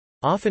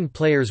 Often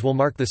players will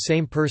mark the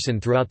same person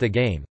throughout the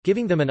game,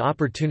 giving them an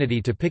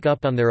opportunity to pick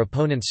up on their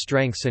opponent's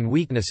strengths and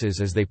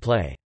weaknesses as they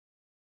play.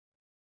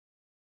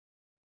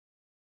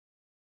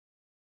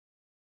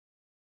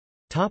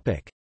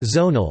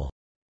 Zonal.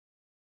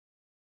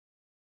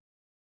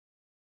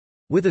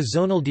 With a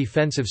zonal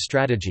defensive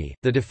strategy,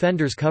 the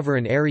defenders cover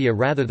an area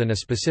rather than a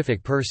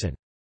specific person.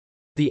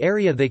 The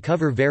area they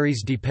cover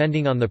varies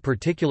depending on the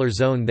particular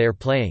zone they're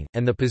playing,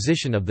 and the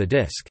position of the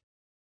disc.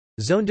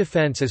 Zone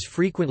defense is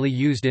frequently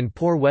used in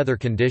poor weather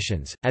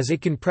conditions, as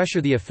it can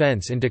pressure the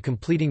offense into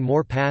completing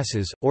more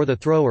passes, or the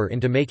thrower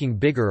into making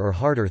bigger or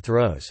harder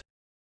throws.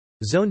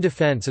 Zone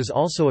defense is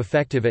also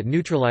effective at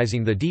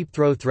neutralizing the deep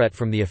throw threat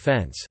from the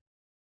offense.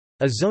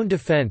 A zone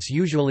defense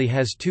usually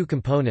has 2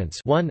 components: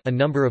 1, a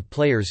number of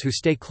players who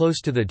stay close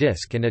to the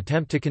disc and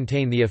attempt to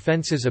contain the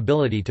offense's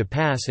ability to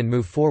pass and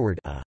move forward,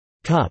 a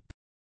cup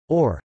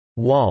or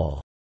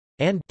wall,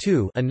 and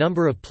 2, a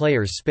number of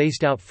players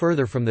spaced out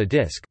further from the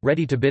disc,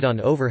 ready to bid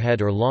on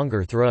overhead or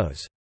longer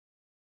throws.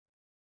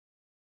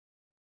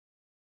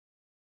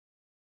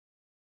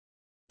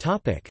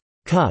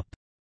 Cup.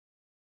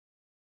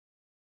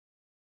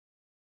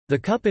 The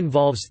cup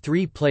involves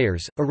 3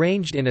 players,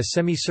 arranged in a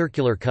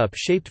semicircular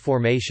cup-shaped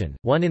formation,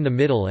 one in the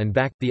middle and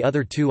back, the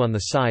other 2 on the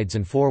sides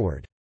and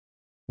forward.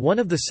 One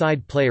of the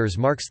side players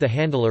marks the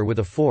handler with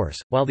a force,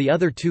 while the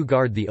other 2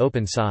 guard the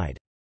open side.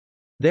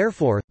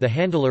 Therefore, the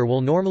handler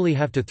will normally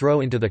have to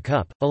throw into the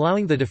cup,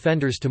 allowing the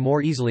defenders to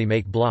more easily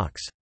make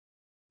blocks.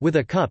 With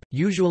a cup,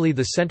 usually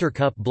the center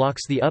cup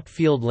blocks the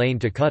upfield lane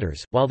to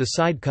cutters, while the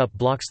side cup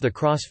blocks the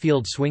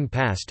cross-field swing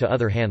pass to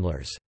other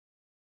handlers.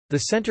 The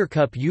center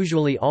cup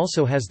usually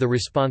also has the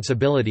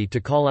responsibility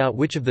to call out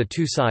which of the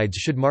 2 sides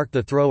should mark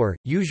the thrower,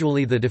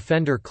 usually the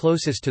defender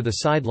closest to the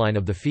sideline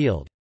of the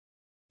field.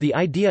 The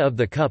idea of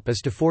the cup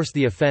is to force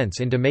the offense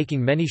into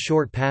making many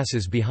short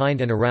passes behind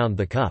and around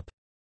the cup.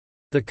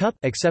 The cup,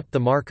 except the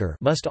marker,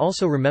 must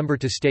also remember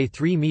to stay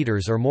 3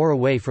 meters or more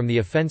away from the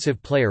offensive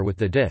player with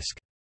the disc.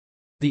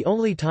 The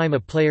only time a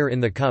player in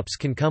the cups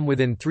can come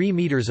within 3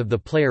 meters of the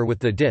player with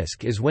the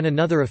disc is when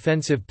another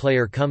offensive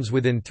player comes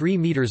within 3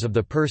 meters of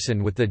the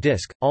person with the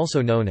disc,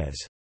 also known as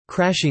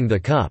crashing the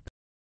cup.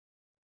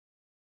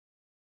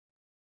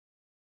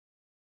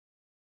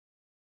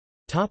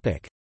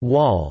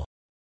 Wall.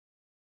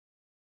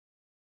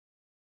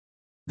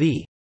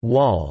 The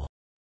wall,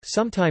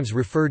 sometimes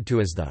referred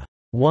to as the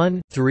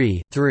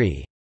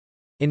 1-3-3,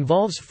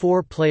 involves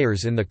 4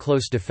 players in the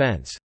close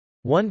defense.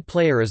 One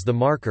player is the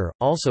marker,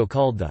 also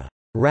called the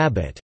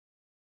rabbit,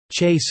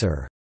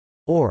 chaser,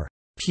 or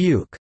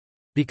puke,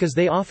 because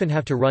they often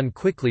have to run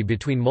quickly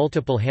between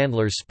multiple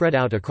handlers spread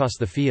out across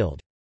the field.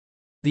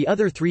 The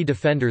other 3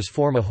 defenders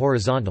form a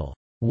horizontal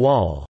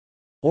wall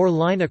or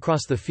line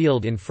across the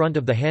field in front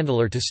of the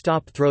handler to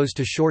stop throws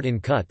to short-in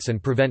cuts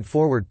and prevent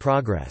forward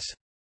progress.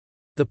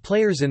 The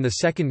players in the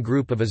second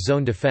group of a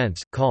zone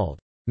defense, called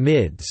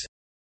mids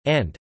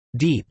and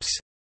deeps,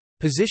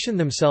 position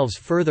themselves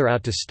further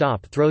out to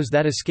stop throws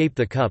that escape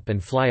the cup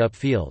and fly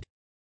upfield.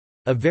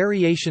 A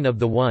variation of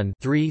the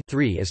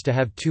 1-3-3 is to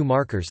have 2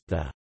 markers.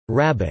 The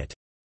rabbit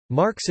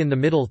marks in the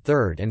middle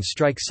third and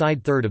strike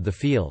side third of the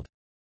field.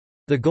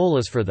 The goal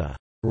is for the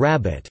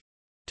rabbit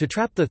to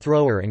trap the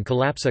thrower and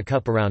collapse a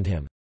cup around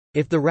him.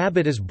 If the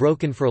rabbit is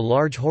broken for a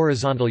large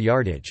horizontal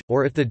yardage,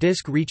 or if the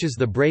disc reaches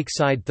the break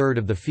side third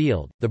of the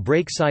field, the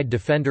break side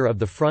defender of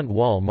the front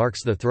wall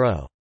marks the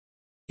throw.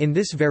 In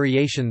this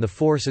variation the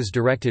force is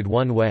directed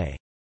one way.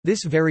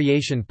 This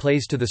variation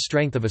plays to the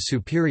strength of a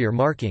superior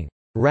marking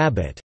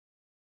rabbit.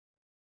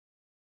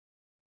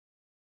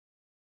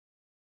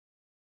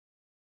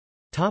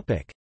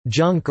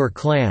 Junk or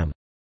clam.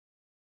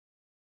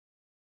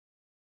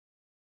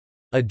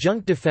 A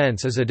junk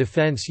defense is a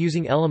defense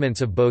using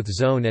elements of both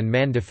zone and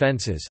man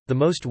defenses. The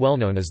most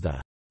well-known is the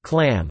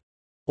clam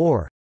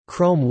or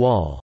chrome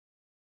wall.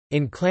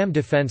 In clam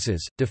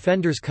defenses,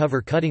 defenders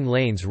cover cutting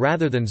lanes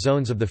rather than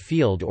zones of the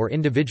field or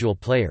individual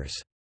players.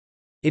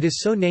 It is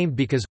so named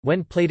because,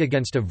 when played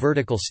against a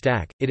vertical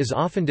stack, it is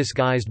often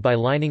disguised by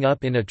lining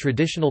up in a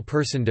traditional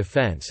person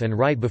defense, and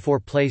right before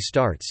play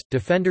starts,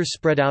 defenders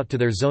spread out to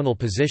their zonal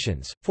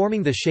positions,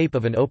 forming the shape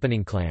of an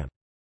opening clam.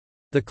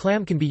 The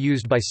clam can be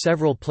used by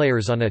several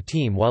players on a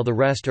team while the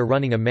rest are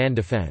running a man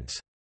defense.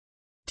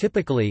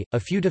 Typically,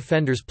 a few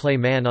defenders play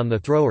man on the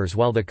throwers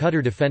while the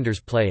cutter defenders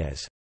play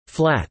as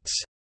flats,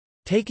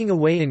 taking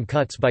away in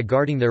cuts by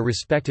guarding their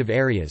respective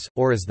areas,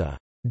 or as the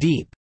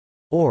deep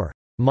or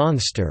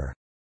monster,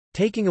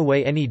 taking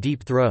away any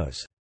deep throws.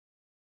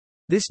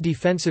 This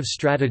defensive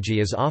strategy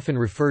is often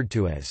referred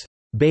to as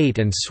bait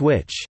and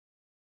switch.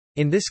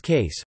 In this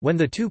case, when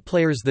the 2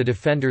 players the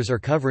defenders are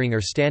covering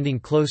are standing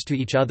close to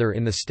each other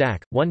in the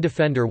stack, one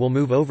defender will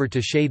move over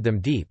to shade them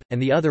deep,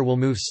 and the other will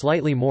move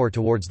slightly more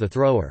towards the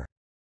thrower.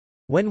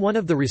 When one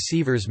of the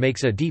receivers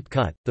makes a deep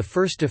cut, the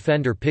first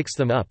defender picks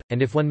them up,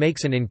 and if one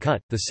makes an in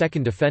cut, the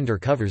second defender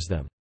covers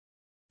them.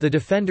 The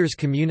defenders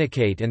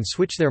communicate and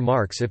switch their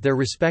marks if their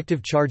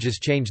respective charges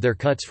change their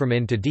cuts from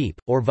in to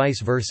deep, or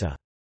vice versa.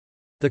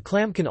 The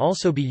clam can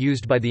also be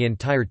used by the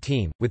entire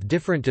team, with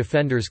different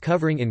defenders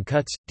covering in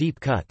cuts, deep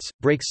cuts,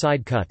 break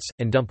side cuts,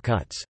 and dump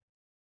cuts.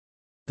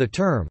 The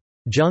term,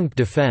 junk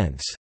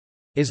defense,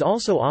 is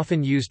also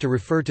often used to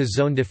refer to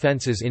zone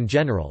defenses in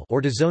general or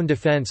to zone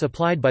defense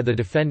applied by the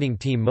defending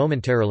team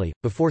momentarily,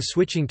 before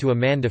switching to a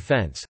man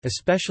defense,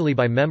 especially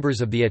by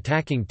members of the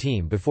attacking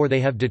team before they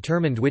have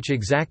determined which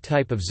exact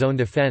type of zone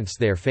defense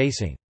they are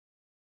facing.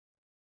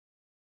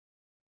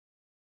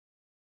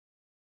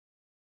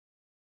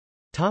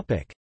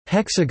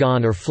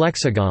 Hexagon or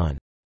flexagon.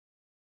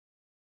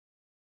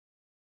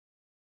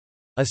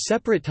 A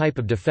separate type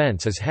of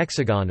defense is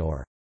hexagon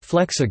or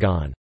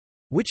flexagon,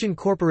 which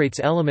incorporates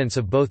elements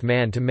of both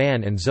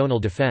man-to-man and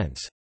zonal defense.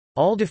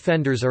 All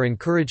defenders are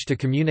encouraged to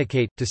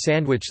communicate, to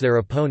sandwich their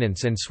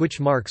opponents and switch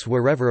marks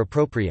wherever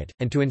appropriate,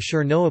 and to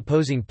ensure no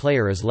opposing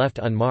player is left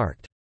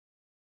unmarked.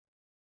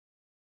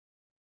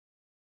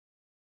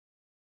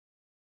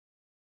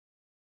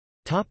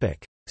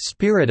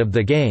 Spirit of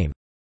the game.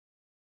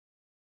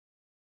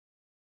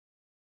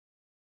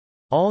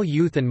 All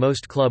youth and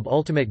most club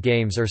ultimate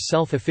games are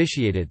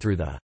self-officiated through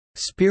the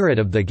spirit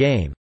of the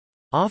game,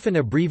 often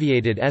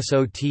abbreviated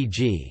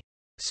SOTG.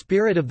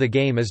 Spirit of the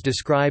game is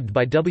described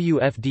by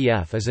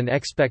WFDF as an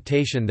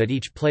expectation that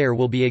each player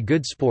will be a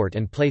good sport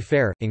and play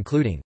fair,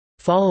 including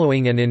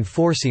following and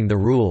enforcing the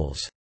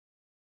rules.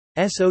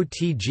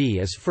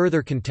 SOTG is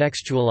further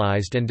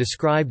contextualized and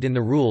described in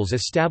the rules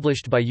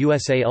established by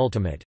USA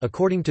Ultimate.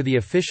 According to the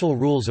official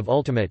rules of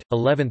Ultimate,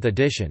 11th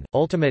edition,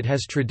 Ultimate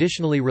has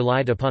traditionally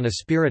relied upon a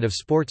spirit of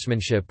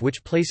sportsmanship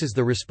which places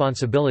the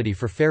responsibility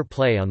for fair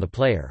play on the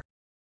player.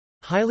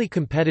 Highly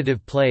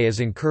competitive play is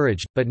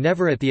encouraged, but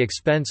never at the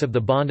expense of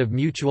the bond of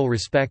mutual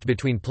respect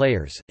between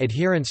players,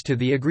 adherence to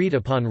the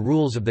agreed-upon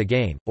rules of the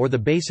game, or the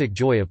basic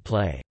joy of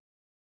play.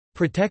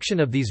 Protection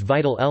of these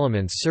vital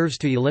elements serves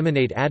to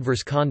eliminate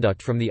adverse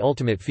conduct from the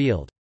ultimate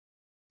field.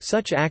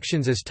 Such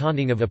actions as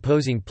taunting of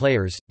opposing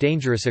players,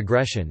 dangerous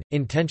aggression,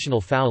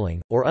 intentional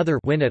fouling, or other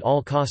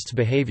win-at-all-costs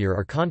behavior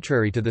are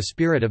contrary to the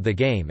spirit of the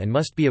game and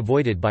must be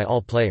avoided by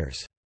all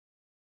players.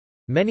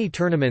 Many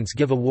tournaments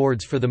give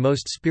awards for the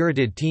most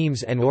spirited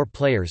teams and/or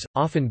players,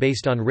 often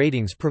based on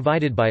ratings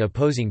provided by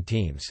opposing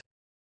teams.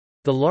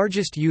 The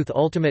largest youth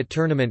ultimate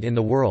tournament in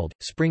the world,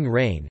 Spring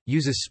Rain,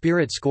 uses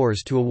spirit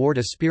scores to award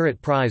a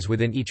spirit prize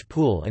within each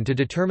pool and to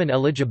determine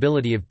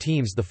eligibility of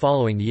teams the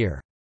following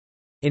year.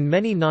 In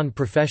many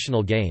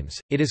non-professional games,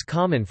 it is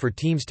common for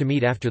teams to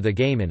meet after the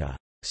game in a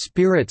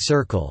spirit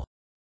circle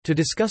to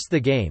discuss the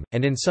game,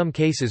 and in some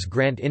cases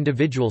grant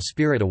individual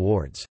spirit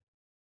awards.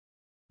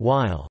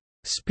 While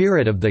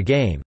spirit of the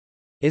game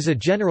is a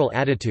general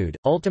attitude,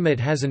 Ultimate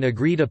has an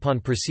agreed-upon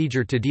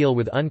procedure to deal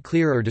with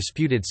unclear or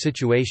disputed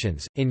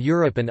situations. In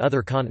Europe and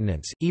other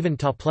continents, even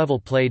top-level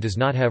play does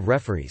not have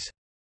referees.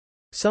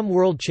 Some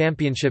World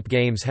Championship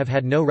games have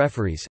had no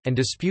referees, and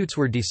disputes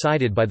were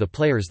decided by the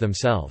players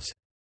themselves.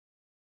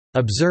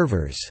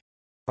 Observers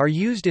are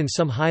used in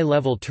some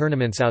high-level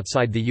tournaments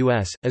outside the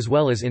US, as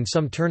well as in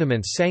some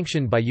tournaments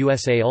sanctioned by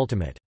USA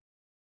Ultimate.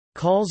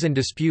 Calls and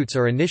disputes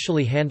are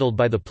initially handled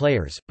by the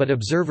players, but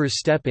observers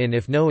step in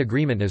if no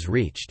agreement is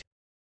reached.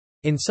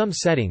 In some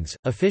settings,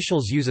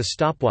 officials use a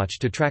stopwatch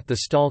to track the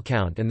stall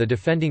count and the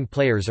defending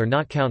players are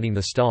not counting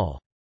the stall.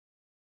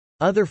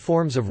 Other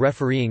forms of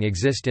refereeing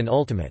exist in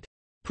Ultimate.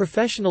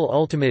 Professional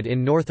Ultimate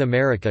in North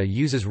America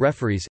uses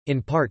referees,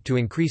 in part to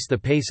increase the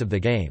pace of the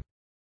game.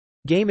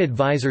 Game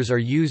advisors are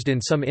used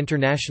in some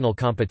international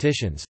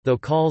competitions, though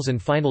calls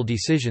and final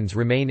decisions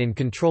remain in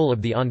control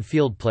of the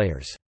on-field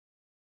players.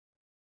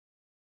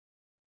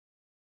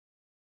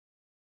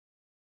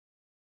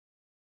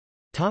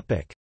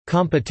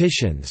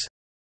 Competitions.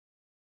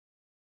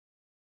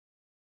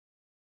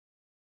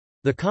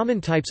 The common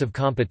types of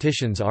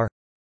competitions are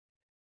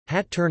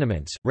hat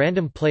tournaments,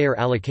 random player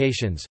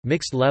allocations,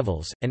 mixed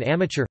levels, and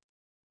amateur.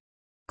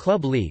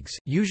 Club leagues,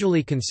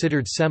 usually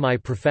considered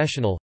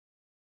semi-professional.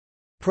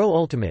 Pro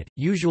Ultimate,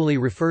 usually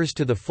refers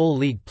to the full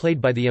league played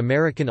by the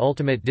American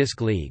Ultimate Disc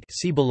League,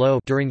 see below,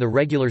 during the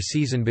regular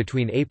season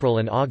between April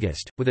and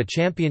August, with a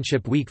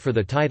championship week for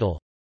the title.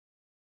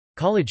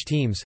 College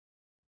teams.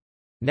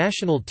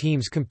 National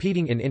teams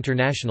competing in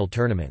international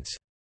tournaments.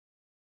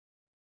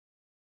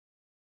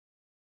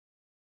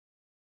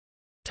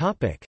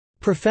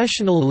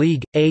 Professional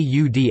League,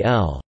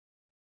 AUDL.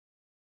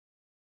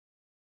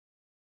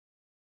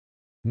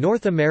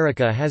 North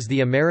America has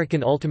the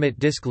American Ultimate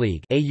Disc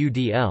League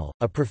 (AUDL),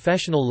 a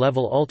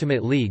professional-level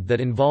ultimate league that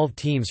involved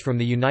teams from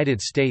the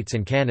United States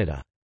and Canada.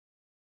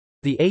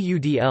 The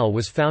AUDL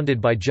was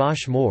founded by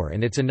Josh Moore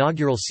and its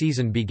inaugural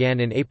season began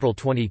in April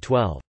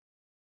 2012.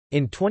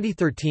 In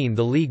 2013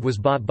 the league was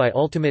bought by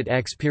Ultimate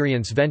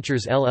Experience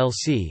Ventures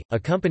LLC, a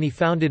company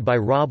founded by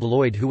Rob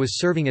Lloyd who was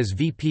serving as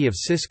VP of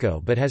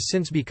Cisco but has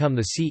since become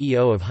the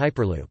CEO of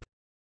Hyperloop.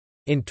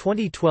 In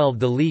 2012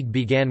 the league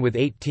began with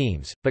 8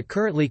 teams, but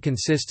currently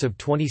consists of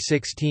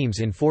 26 teams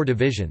in 4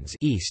 divisions: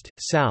 East,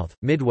 South,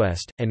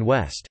 Midwest, and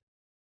West.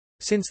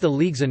 Since the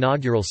league's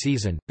inaugural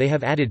season, they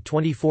have added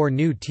 24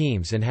 new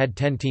teams and had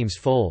 10 teams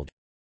fold.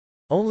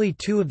 Only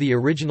 2 of the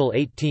original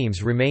 8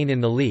 teams remain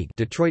in the league: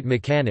 Detroit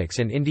Mechanics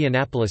and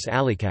Indianapolis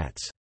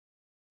Alleycats.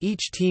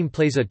 Each team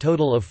plays a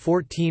total of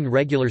 14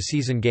 regular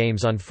season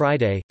games on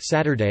Friday,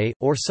 Saturday,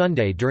 or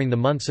Sunday during the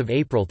months of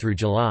April through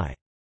July.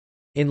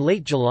 In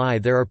late July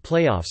there are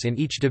playoffs in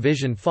each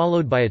division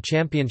followed by a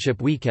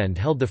championship weekend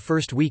held the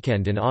first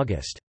weekend in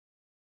August.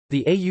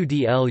 The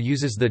AUDL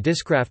uses the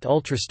Discraft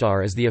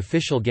Ultrastar as the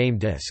official game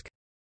disc.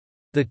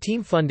 The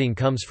team funding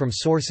comes from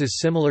sources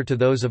similar to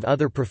those of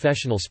other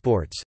professional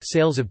sports: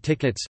 sales of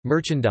tickets,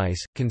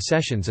 merchandise,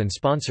 concessions and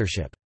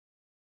sponsorship.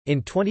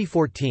 In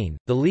 2014,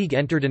 the league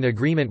entered an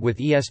agreement with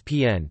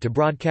ESPN to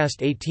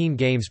broadcast 18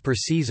 games per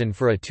season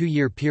for a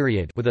 2-year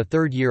period with a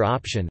 3rd-year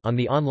option on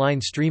the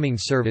online streaming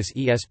service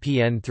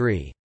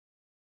ESPN3.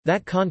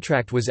 That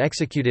contract was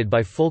executed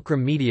by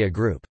Fulcrum Media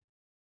Group.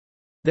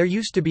 There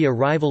used to be a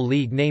rival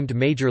league named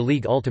Major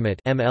League Ultimate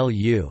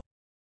 (MLU).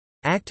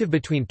 Active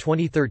between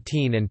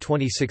 2013 and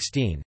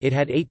 2016, it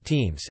had 8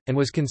 teams, and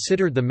was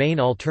considered the main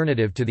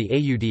alternative to the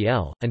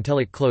AUDL, until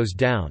it closed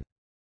down.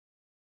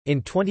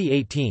 In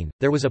 2018,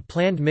 there was a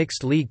planned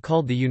mixed league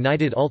called the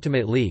United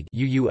Ultimate League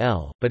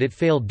 (UUL), but it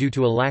failed due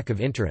to a lack of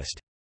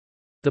interest.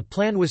 The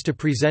plan was to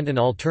present an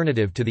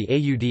alternative to the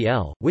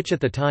AUDL, which at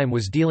the time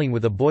was dealing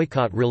with a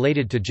boycott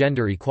related to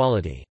gender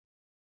equality.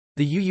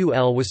 The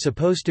UUL was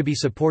supposed to be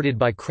supported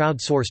by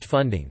crowd-sourced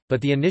funding,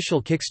 but the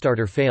initial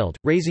Kickstarter failed,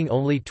 raising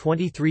only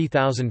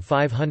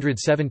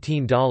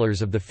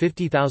 $23,517 of the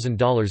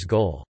 $50,000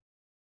 goal.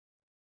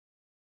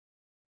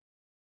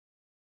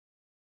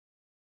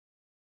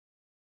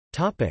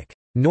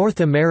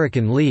 North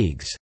American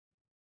leagues.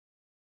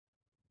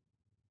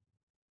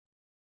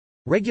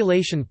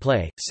 Regulation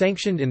play,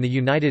 sanctioned in the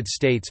United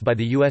States by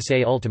the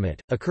USA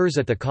Ultimate, occurs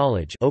at the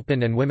college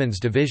open and women's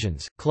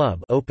divisions,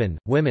 club open,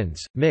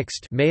 women's,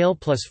 mixed male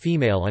plus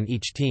female on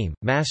each team,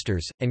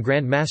 masters, and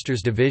Grand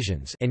Masters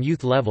divisions and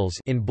youth levels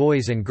in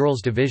boys and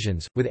girls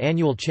divisions, with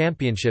annual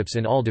championships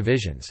in all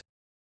divisions.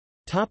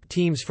 Top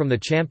teams from the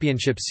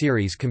championship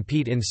series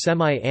compete in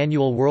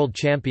semi-annual world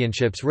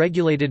championships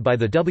regulated by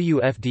the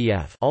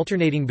WFDF,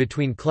 alternating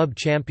between club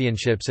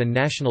championships and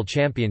national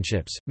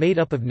championships, made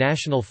up of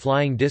national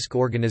flying disc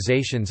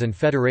organizations and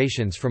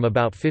federations from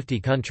about 50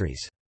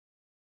 countries.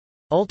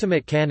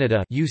 Ultimate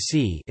Canada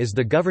 (UC) is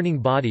the governing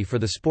body for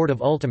the sport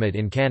of ultimate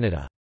in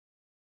Canada.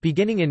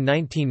 Beginning in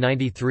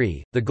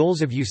 1993, the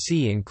goals of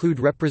UC include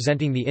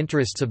representing the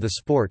interests of the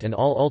sport and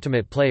all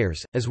ultimate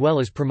players, as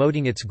well as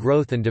promoting its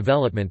growth and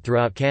development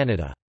throughout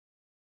Canada.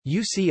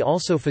 UC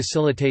also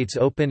facilitates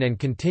open and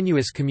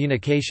continuous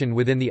communication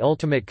within the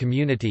ultimate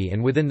community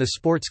and within the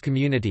sports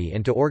community,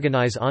 and to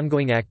organize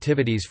ongoing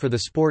activities for the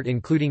sport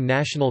including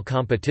national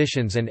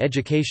competitions and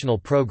educational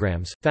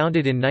programs.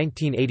 Founded in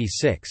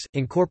 1986,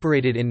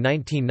 incorporated in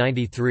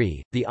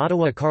 1993, the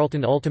Ottawa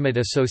Carleton Ultimate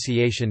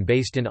Association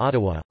based in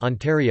Ottawa,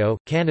 Ontario,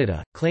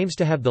 Canada, claims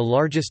to have the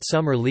largest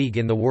summer league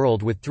in the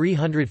world with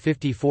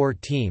 354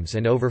 teams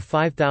and over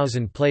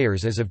 5,000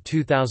 players as of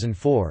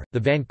 2004. The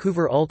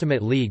Vancouver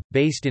Ultimate League,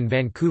 based in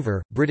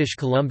Vancouver, British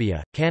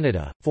Columbia,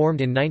 Canada,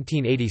 formed in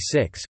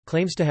 1986,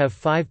 claims to have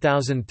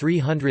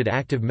 5,300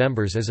 active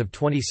members as of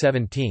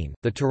 2017.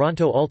 The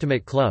Toronto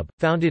Ultimate Club,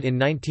 founded in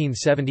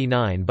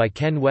 1979 by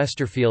Ken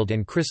Westerfield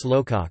and Chris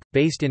Locock,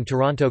 based in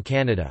Toronto,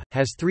 Canada,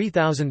 has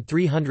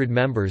 3,300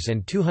 members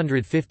and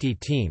 250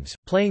 teams,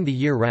 playing the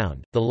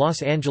year-round. The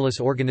Los Angeles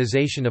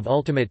organization of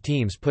Ultimate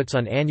Teams puts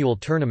on annual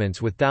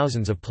tournaments with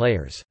thousands of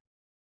players.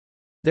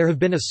 There have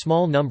been a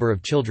small number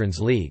of children's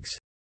leagues.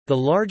 The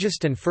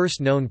largest and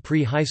first known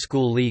pre-high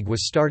school league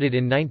was started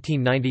in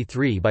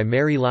 1993 by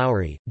Mary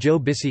Lowry, Joe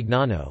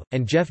Bisignano,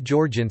 and Jeff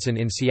Jorgensen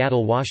in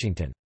Seattle,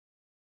 Washington.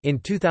 In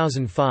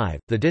 2005,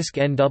 the Disc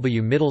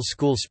NW Middle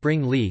School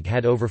Spring League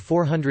had over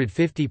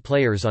 450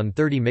 players on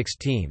 30 mixed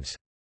teams.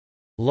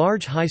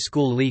 Large high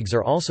school leagues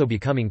are also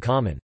becoming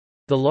common.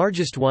 The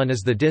largest one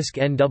is the Disc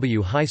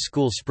NW High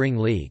School Spring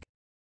League.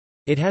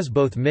 It has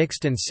both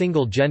mixed and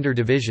single-gender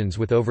divisions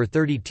with over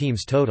 30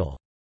 teams total.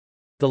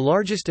 The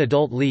largest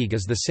adult league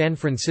is the San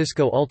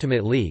Francisco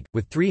Ultimate League,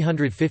 with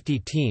 350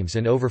 teams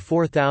and over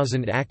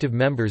 4,000 active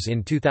members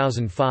in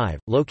 2005,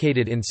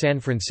 located in San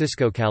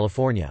Francisco,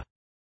 California.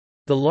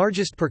 The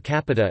largest per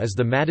capita is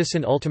the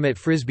Madison Ultimate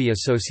Frisbee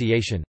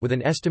Association, with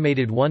an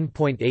estimated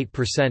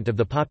 1.8% of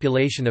the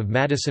population of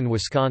Madison,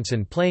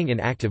 Wisconsin playing in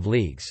active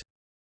leagues.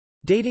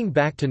 Dating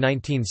back to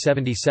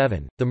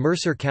 1977, the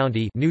Mercer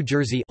County, New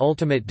Jersey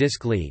Ultimate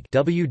Disc League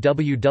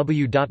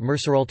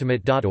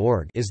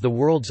www.mercerultimate.org is the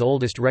world's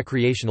oldest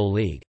recreational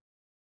league.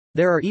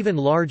 There are even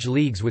large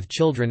leagues with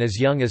children as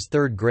young as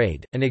 3rd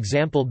grade, an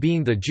example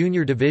being the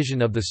junior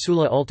division of the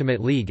Sula Ultimate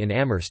League in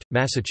Amherst,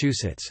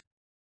 Massachusetts.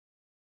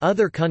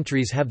 Other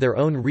countries have their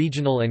own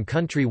regional and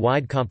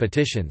country-wide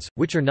competitions,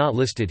 which are not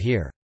listed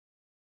here.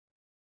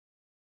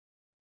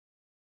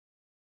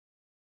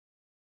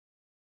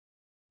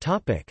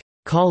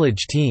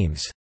 College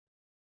teams.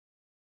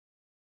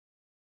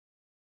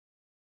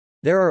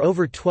 There are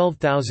over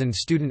 12,000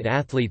 student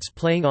athletes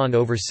playing on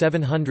over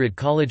 700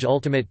 college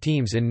ultimate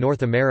teams in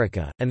North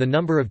America, and the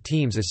number of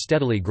teams is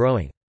steadily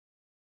growing.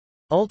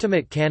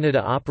 Ultimate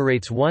Canada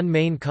operates one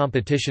main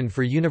competition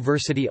for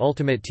university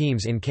ultimate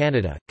teams in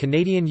Canada,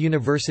 Canadian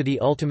University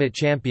Ultimate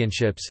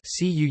Championships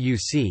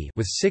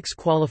with 6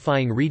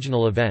 qualifying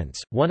regional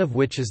events, one of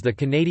which is the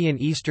Canadian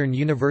Eastern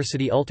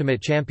University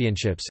Ultimate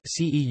Championships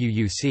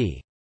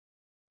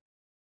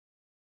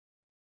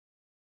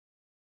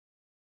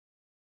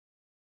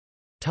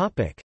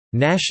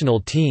National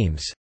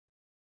teams.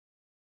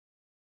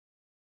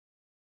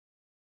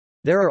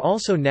 There are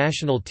also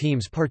national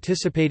teams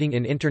participating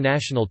in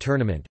international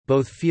tournament,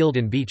 both field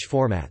and beach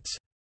formats.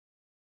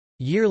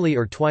 Yearly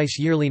or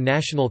twice-yearly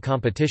national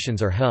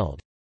competitions are held.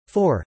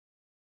 4.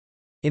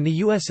 In the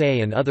USA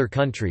and other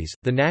countries,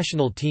 the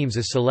national teams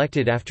is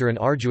selected after an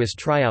arduous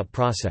tryout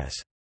process.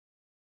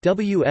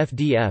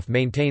 WFDF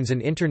maintains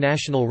an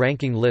international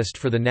ranking list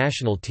for the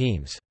national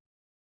teams.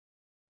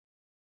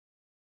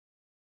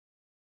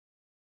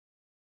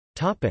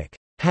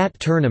 Hat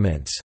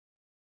tournaments.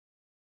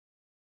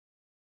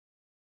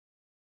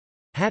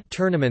 Hat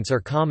tournaments are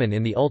common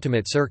in the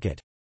ultimate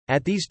circuit.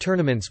 At these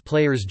tournaments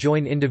players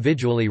join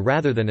individually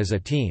rather than as a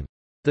team.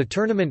 The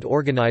tournament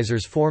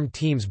organizers form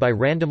teams by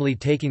randomly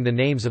taking the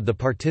names of the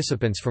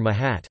participants from a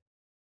hat.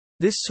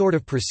 This sort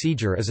of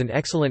procedure is an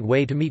excellent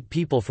way to meet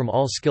people from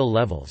all skill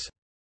levels.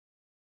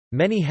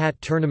 Many hat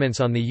tournaments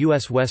on the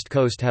U.S. West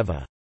Coast have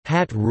a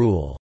hat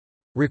rule,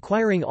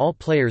 requiring all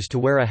players to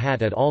wear a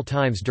hat at all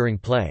times during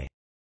play.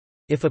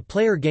 If a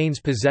player gains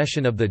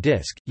possession of the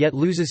disc, yet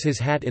loses his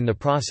hat in the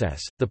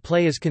process, the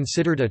play is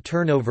considered a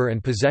turnover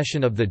and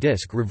possession of the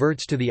disc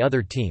reverts to the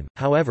other team.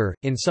 However,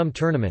 in some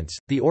tournaments,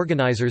 the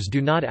organizers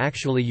do not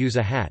actually use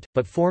a hat,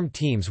 but form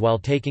teams while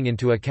taking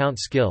into account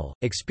skill,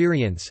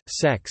 experience,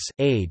 sex,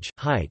 age,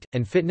 height,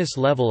 and fitness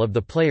level of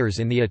the players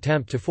in the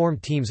attempt to form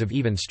teams of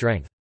even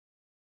strength.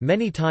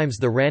 Many times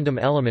the random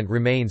element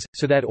remains,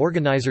 so that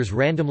organizers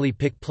randomly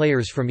pick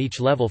players from each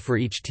level for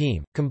each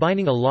team,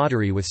 combining a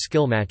lottery with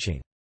skill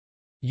matching.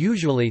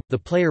 Usually, the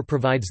player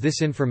provides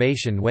this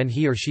information when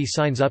he or she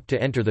signs up to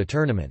enter the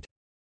tournament.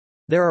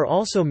 There are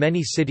also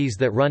many cities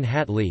that run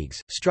hat leagues,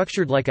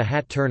 structured like a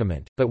hat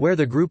tournament, but where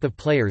the group of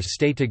players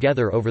stay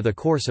together over the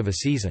course of a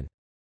season.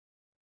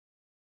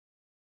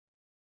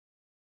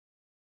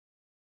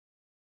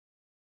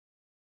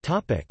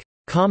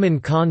 Common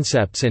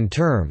concepts and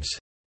terms.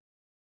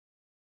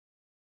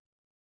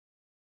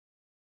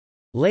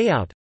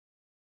 Layout.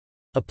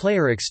 A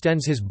player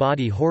extends his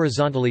body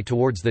horizontally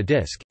towards the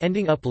disc,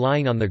 ending up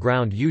lying on the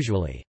ground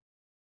usually.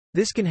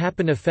 This can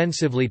happen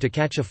offensively to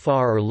catch a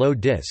far or low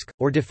disc,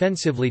 or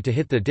defensively to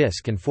hit the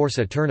disc and force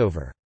a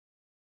turnover.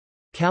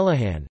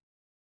 Callahan.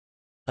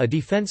 A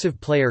defensive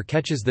player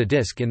catches the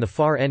disc in the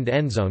far end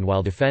zone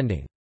while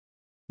defending.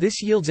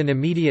 This yields an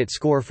immediate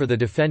score for the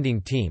defending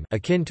team,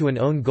 akin to an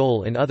own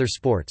goal in other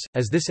sports,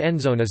 as this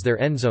endzone is their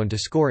endzone to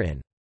score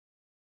in.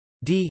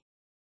 D.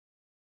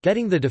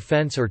 Getting the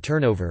defense or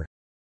turnover.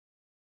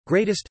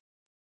 Greatest.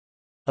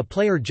 A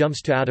player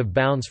jumps to out of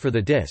bounds for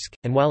the disc,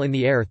 and while in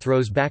the air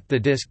throws back the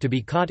disc to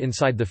be caught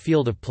inside the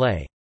field of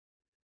play.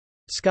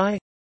 Sky.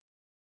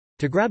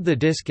 To grab the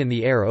disc in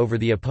the air over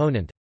the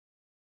opponent.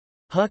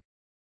 Huck.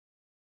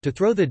 To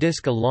throw the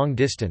disc a long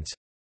distance.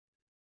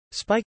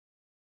 Spike.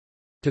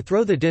 To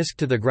throw the disc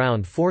to the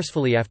ground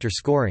forcefully after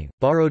scoring,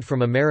 borrowed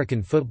from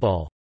American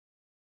football.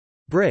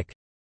 Brick.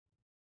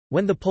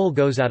 When the pole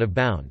goes out of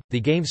bound, the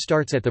game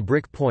starts at the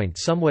brick point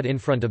somewhat in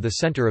front of the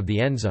center of the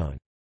endzone.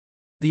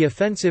 The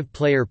offensive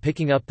player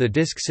picking up the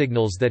disc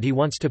signals that he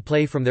wants to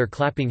play from their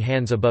clapping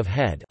hands above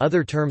head.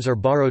 Other terms are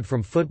borrowed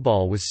from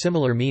football with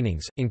similar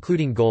meanings,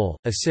 including goal,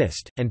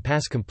 assist, and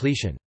pass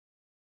completion.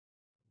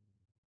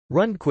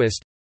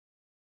 Rundquist.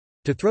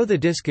 To throw the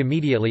disc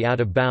immediately out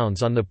of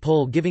bounds on the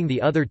pole, giving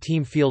the other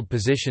team field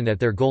position at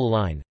their goal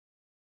line.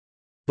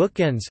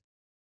 Bookends.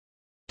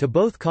 To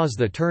both cause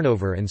the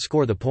turnover and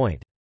score the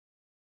point.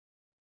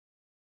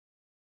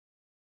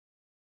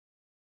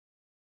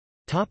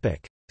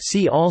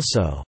 See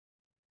also: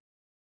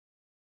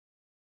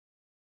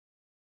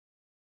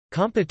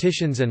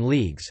 Competitions and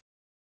leagues,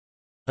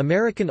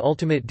 American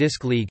Ultimate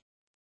Disc League,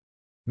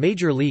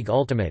 Major League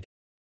Ultimate,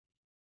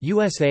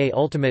 USA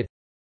Ultimate,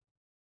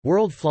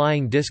 World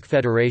Flying Disc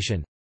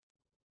Federation,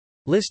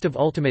 List of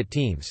Ultimate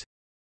Teams,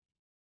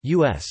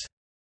 U.S.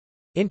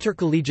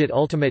 Intercollegiate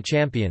Ultimate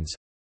Champions,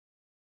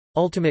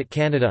 Ultimate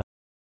Canada,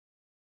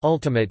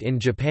 Ultimate in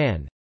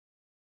Japan,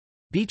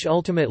 Beach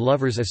Ultimate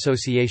Lovers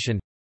Association,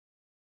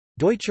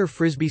 Deutscher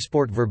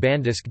Frisbeesport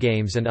Verbandisc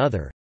Games and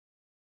other.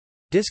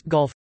 Disc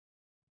golf,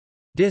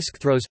 disc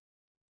throws,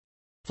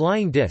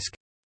 flying disc,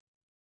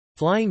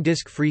 flying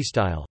disc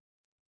freestyle,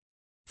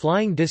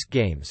 flying disc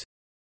games,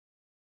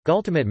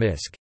 Gultimate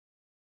Misc,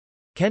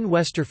 Ken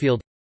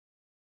Westerfield,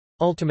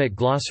 Ultimate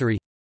Glossary,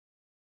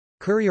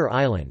 Courier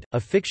Island,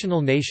 a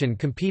fictional nation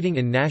competing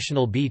in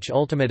national beach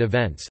ultimate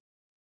events,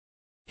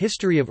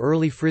 History of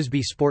early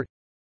Frisbee sport,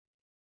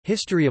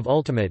 History of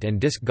ultimate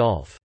and disc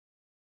golf.